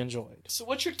really enjoyed. So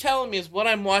what you're telling me is what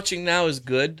I'm watching now is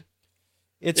good?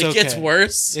 It gets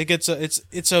worse.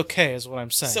 It's okay, is what I'm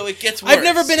saying. So it gets worse.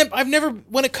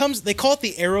 When it comes, they call it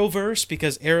the Arrowverse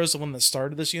because Arrow's the one that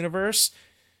started this universe.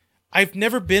 I've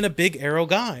never been a big Arrow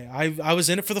guy. I was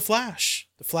in it for the Flash.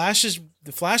 The Flash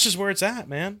is where it's at,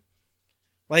 man.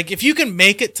 Like, if you can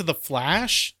make it to the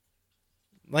Flash,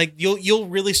 like, you'll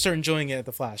really start enjoying it at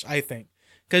the Flash, I think,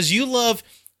 because you love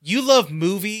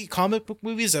comic book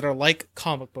movies that are like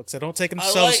comic books. They don't take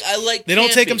themselves. They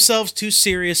don't take themselves too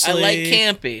seriously. I like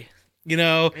campy.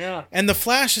 Yeah. And The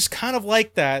Flash is kind of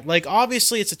like that. Like,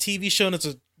 obviously, it's a TV show and it's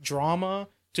a drama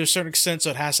to a certain extent, so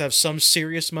it has to have some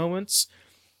serious moments.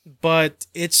 But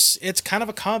it's kind of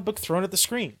a comic book thrown at the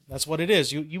screen. That's what it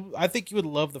is. I think you would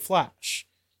love The Flash.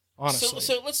 Honestly.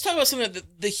 So let's talk about some of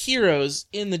the heroes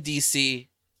in the DC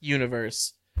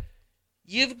universe.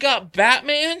 You've got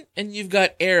Batman and you've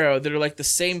got Arrow that are like the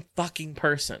same fucking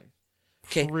person.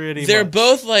 Okay, they're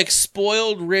both like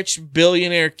spoiled rich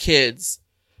billionaire kids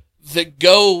that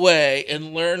go away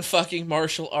and learn fucking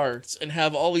martial arts and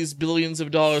have all these billions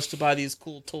of dollars to buy these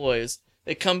cool toys.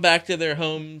 They come back to their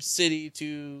home city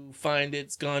to find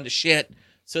it's gone to shit,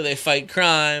 so they fight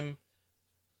crime,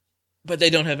 but they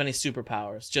don't have any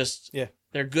superpowers.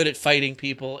 They're good at fighting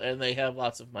people, and they have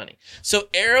lots of money. So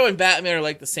Arrow and Batman are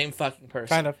like the same fucking person.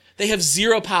 Kind of. They have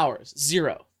zero powers.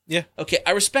 Zero. Yeah. Okay,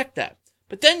 I respect that.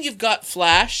 But then you've got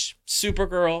Flash,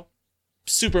 Supergirl,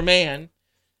 Superman.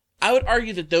 I would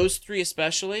argue that those three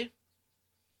especially,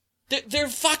 they're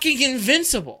fucking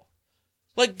invincible.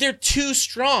 Like, they're too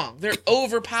strong. They're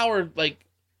overpowered. Like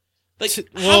how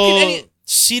can any...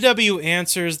 CW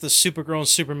answers the Supergirl and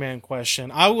Superman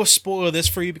question. I will spoil this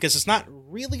for you because it's not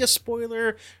really a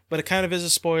spoiler, but it kind of is a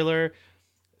spoiler.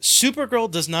 Supergirl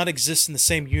does not exist in the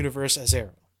same universe as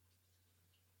Arrow.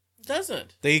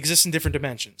 Doesn't. They exist in different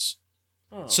dimensions.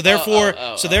 Oh. So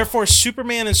therefore,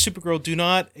 Superman and Supergirl do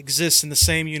not exist in the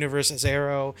same universe as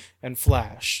Arrow and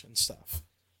Flash and stuff.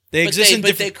 They exist in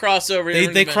but they cross over.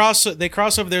 They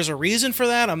cross over. There's a reason for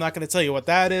that. I'm not going to tell you what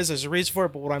that is. There's a reason for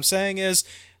it, but what I'm saying is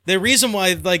the reason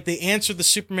why like they answered the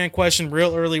Superman question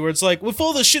real early, where it's like, with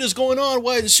all this shit is going on,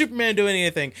 why isn't Superman doing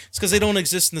anything? It's because they don't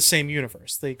exist in the same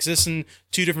universe. They exist in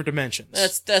 2 different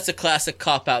dimensions. That's a classic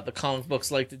cop out. The comic books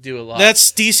like to do a lot.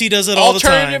 That's DC does it all the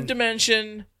time. Alternative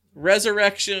dimension,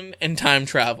 resurrection, and time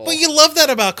travel. But you love that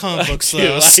about comic books,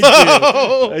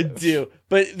 though. I do.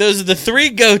 But those are the 3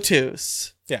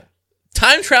 go-tos. Yeah.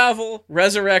 Time travel,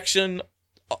 resurrection,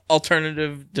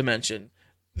 alternative dimension.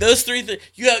 Those 3 things.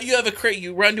 You have a crate.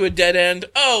 You run to a dead end.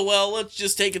 Oh well, let's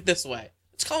just take it this way.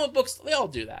 It's comic books. They all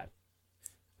do that.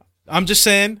 I'm just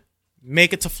saying,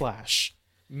 make it to Flash.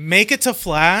 Make it to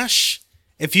Flash.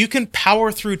 If you can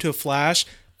power through to Flash,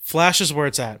 Flash is where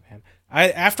it's at, man.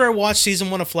 After I watched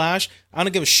season 1 of Flash, I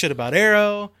don't give a shit about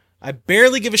Arrow. I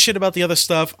barely give a shit about the other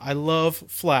stuff. I love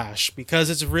Flash because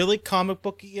it's really comic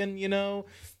booky, and you know,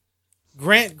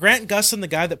 Grant Gustin, the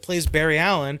guy that plays Barry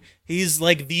Allen, he's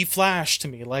like the Flash to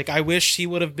me. Like I wish they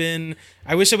would have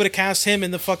cast him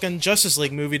in the fucking Justice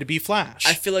League movie to be Flash.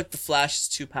 I feel like the Flash is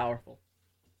too powerful.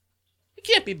 He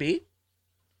can't be beat.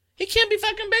 He can't be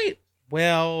fucking beat.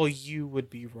 Well, you would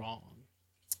be wrong.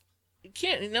 He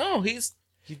can't. No, he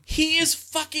is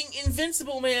fucking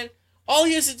invincible, man. All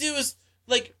he has to do is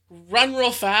like run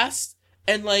real fast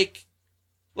and like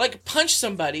punch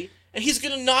somebody, and he's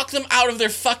gonna knock them out of their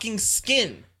fucking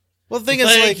skin. Well, the thing is,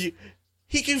 like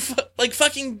he can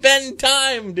fucking bend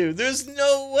time, dude. There's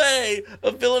no way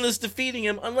a villain is defeating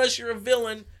him unless you're a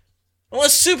villain,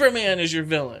 unless Superman is your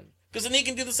villain, because then he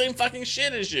can do the same fucking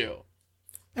shit as you.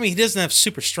 I mean, he doesn't have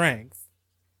super strength.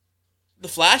 The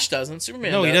Flash doesn't.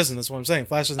 Superman. No, does. he doesn't. That's what I'm saying.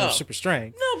 Flash doesn't have super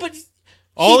strength. No, but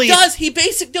he does. He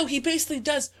basically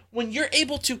does. When you're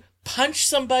able to punch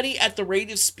somebody at the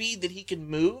rate of speed that he can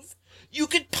move, you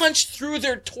could punch through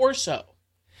their torso.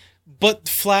 But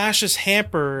Flash is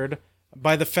hampered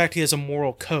by the fact he has a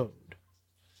moral code.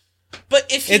 But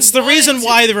if it's the reason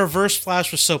why the Reverse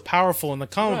Flash was so powerful in the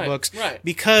comic books, right.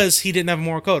 Because he didn't have a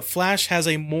moral code. Flash has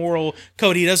a moral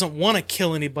code. He doesn't want to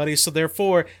kill anybody, so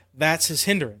therefore that's his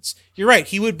hindrance. You're right.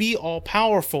 He would be all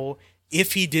powerful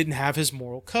if he didn't have his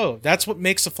moral code. That's what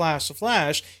makes the Flash a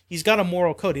Flash. He's got a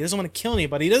moral code. He doesn't want to kill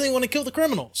anybody. He doesn't even want to kill the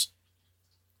criminals.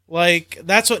 Like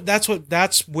that's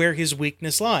where his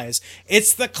weakness lies.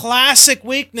 It's the classic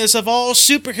weakness of all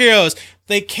superheroes.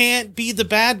 They can't be the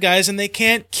bad guys and they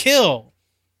can't kill.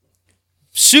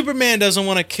 Superman doesn't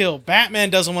want to kill. Batman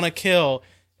doesn't want to kill,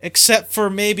 except for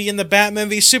maybe in the Batman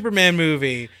v Superman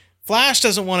movie. Flash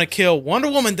doesn't want to kill. Wonder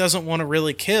Woman doesn't want to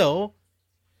really kill.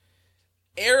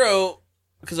 Arrow,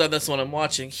 because that's what I'm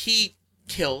watching, he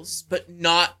kills, but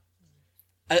not.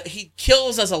 He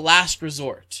kills as a last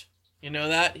resort. You know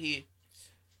that? He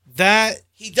does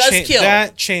kill.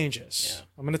 That changes. Yeah.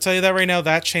 I'm going to tell you that right now.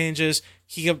 That changes.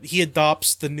 He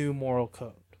adopts the new moral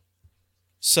code.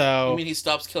 So you mean he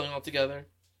stops killing altogether?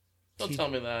 Don't tell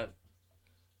me that.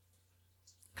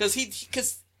 Because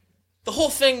the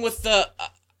whole thing with the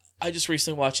I just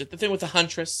recently watched it. The thing with the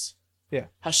Huntress. Yeah.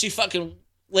 How she fucking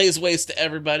lays waste to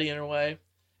everybody in her way,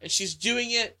 and she's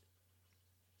doing it.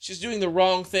 She's doing the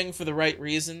wrong thing for the right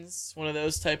reasons. One of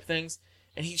those type things.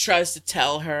 And he tries to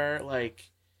tell her,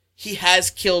 like, he has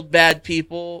killed bad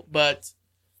people, but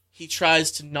he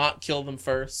tries to not kill them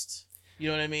first. You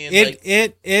know what I mean?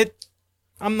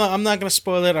 I'm not going to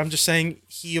spoil it. I'm just saying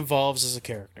he evolves as a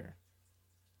character.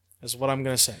 That's what I'm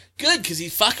going to say. Good, because he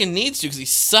fucking needs to, because he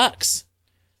sucks.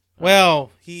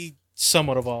 Well, he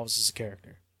somewhat evolves as a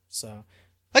character. So,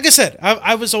 like I said,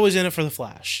 I was always in it for the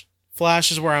Flash. Flash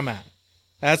is where I'm at.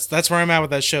 That's where I'm at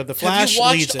with that show. The Flash leads it.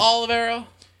 Have you watched all of Arrow?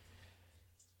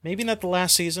 Maybe not the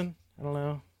last season. I don't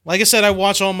know. Like I said, I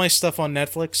watch all my stuff on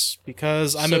Netflix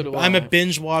because I'm a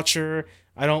binge watcher.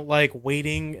 I don't like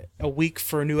waiting a week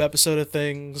for a new episode of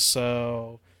things,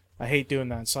 so I hate doing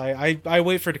that. So I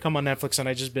wait for it to come on Netflix and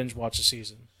I just binge watch a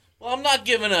season. Well, I'm not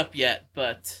giving up yet,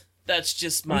 but that's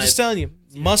just my... I'm just telling you,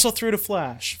 muscle through to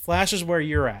Flash. Flash is where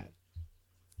you're at.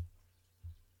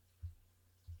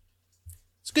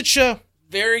 It's a good show.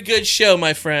 Very good show,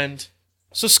 my friend.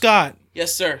 So, Scott.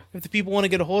 Yes, sir. If the people want to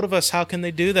get a hold of us, how can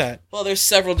they do that? Well, there's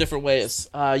several different ways.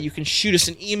 You can shoot us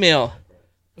an email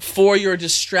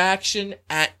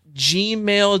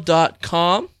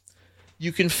foryourdistraction@gmail.com.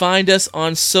 You can find us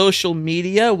on social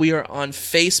media. We are on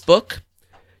Facebook.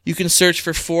 You can search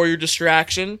for Your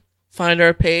Distraction, find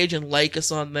our page, and like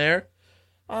us on there.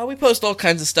 We post all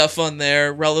kinds of stuff on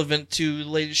there relevant to the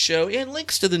latest show and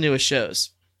links to the newest shows.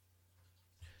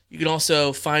 You can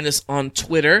also find us on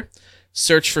Twitter.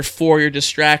 Search for Your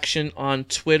Distraction on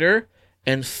Twitter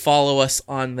and follow us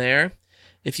on there.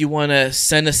 If you want to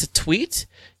send us a tweet,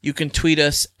 you can tweet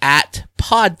us at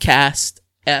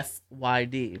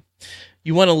podcastfyd.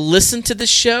 You want to listen to the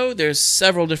show? There's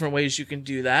several different ways you can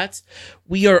do that.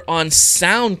 We are on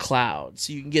SoundCloud,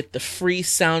 so you can get the free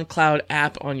SoundCloud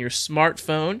app on your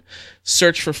smartphone.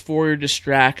 Search for Your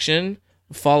Distraction.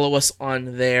 Follow us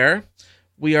on there.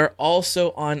 We are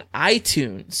also on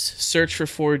iTunes. Search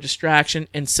for Your Distraction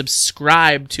and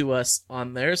subscribe to us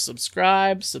on there.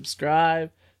 Subscribe.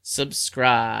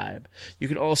 You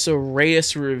can also rate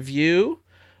us a review.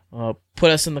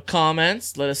 Put us in the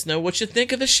comments. Let us know what you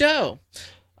think of the show.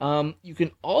 You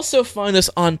can also find us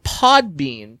on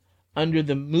Podbean under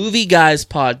the Movie Guys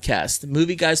Podcast. The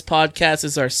Movie Guys Podcast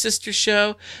is our sister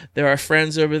show. They're our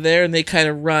friends over there, and they kind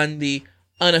of run the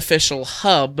unofficial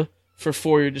hub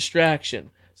for Your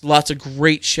Distraction. There's lots of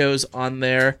great shows on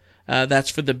there.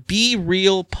 That's for the Be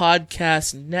Real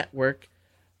Podcast Network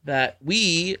that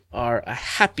we are a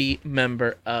happy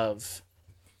member of.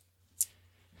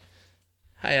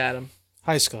 Hi, Adam.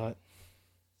 Hi, Scott.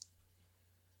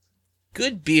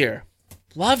 Good beer.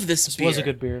 Love this beer. This was a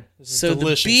good beer. This is so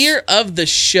delicious. The beer of the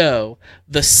show,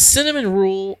 the Cinnamon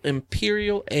Roll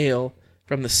Imperial Ale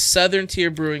from the Southern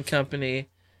Tier Brewing Company.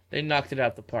 They knocked it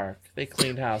out the park. They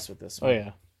cleaned house with this one. Oh,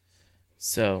 yeah.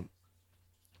 So,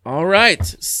 all right.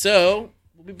 So,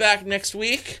 we'll be back next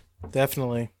week.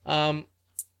 Definitely.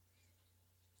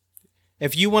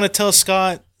 If you want to tell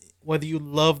Scott whether you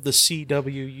love the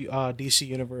CW DC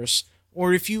universe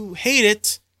or if you hate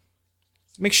it,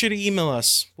 make sure to email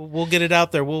us. We'll get it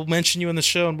out there. We'll mention you in the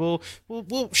show, and we'll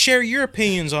share your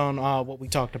opinions on what we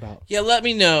talked about. Yeah, let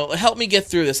me know. Help me get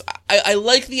through this. I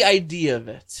like the idea of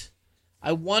it.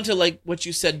 I want to, like what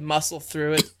you said, muscle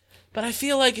through it. But I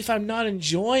feel like if I'm not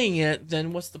enjoying it,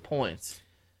 then what's the point?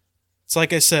 It's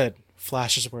like I said,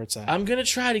 Flash is where it's at. I'm going to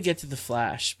try to get to the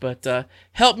Flash, but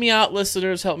help me out,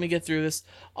 listeners. Help me get through this.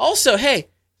 Also, hey,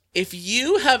 if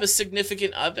you have a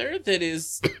significant other that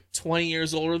is 20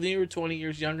 years older than you or 20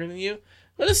 years younger than you,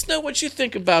 let us know what you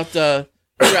think about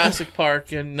Jurassic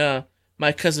Park and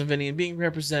My Cousin Vinny and being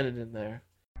represented in there.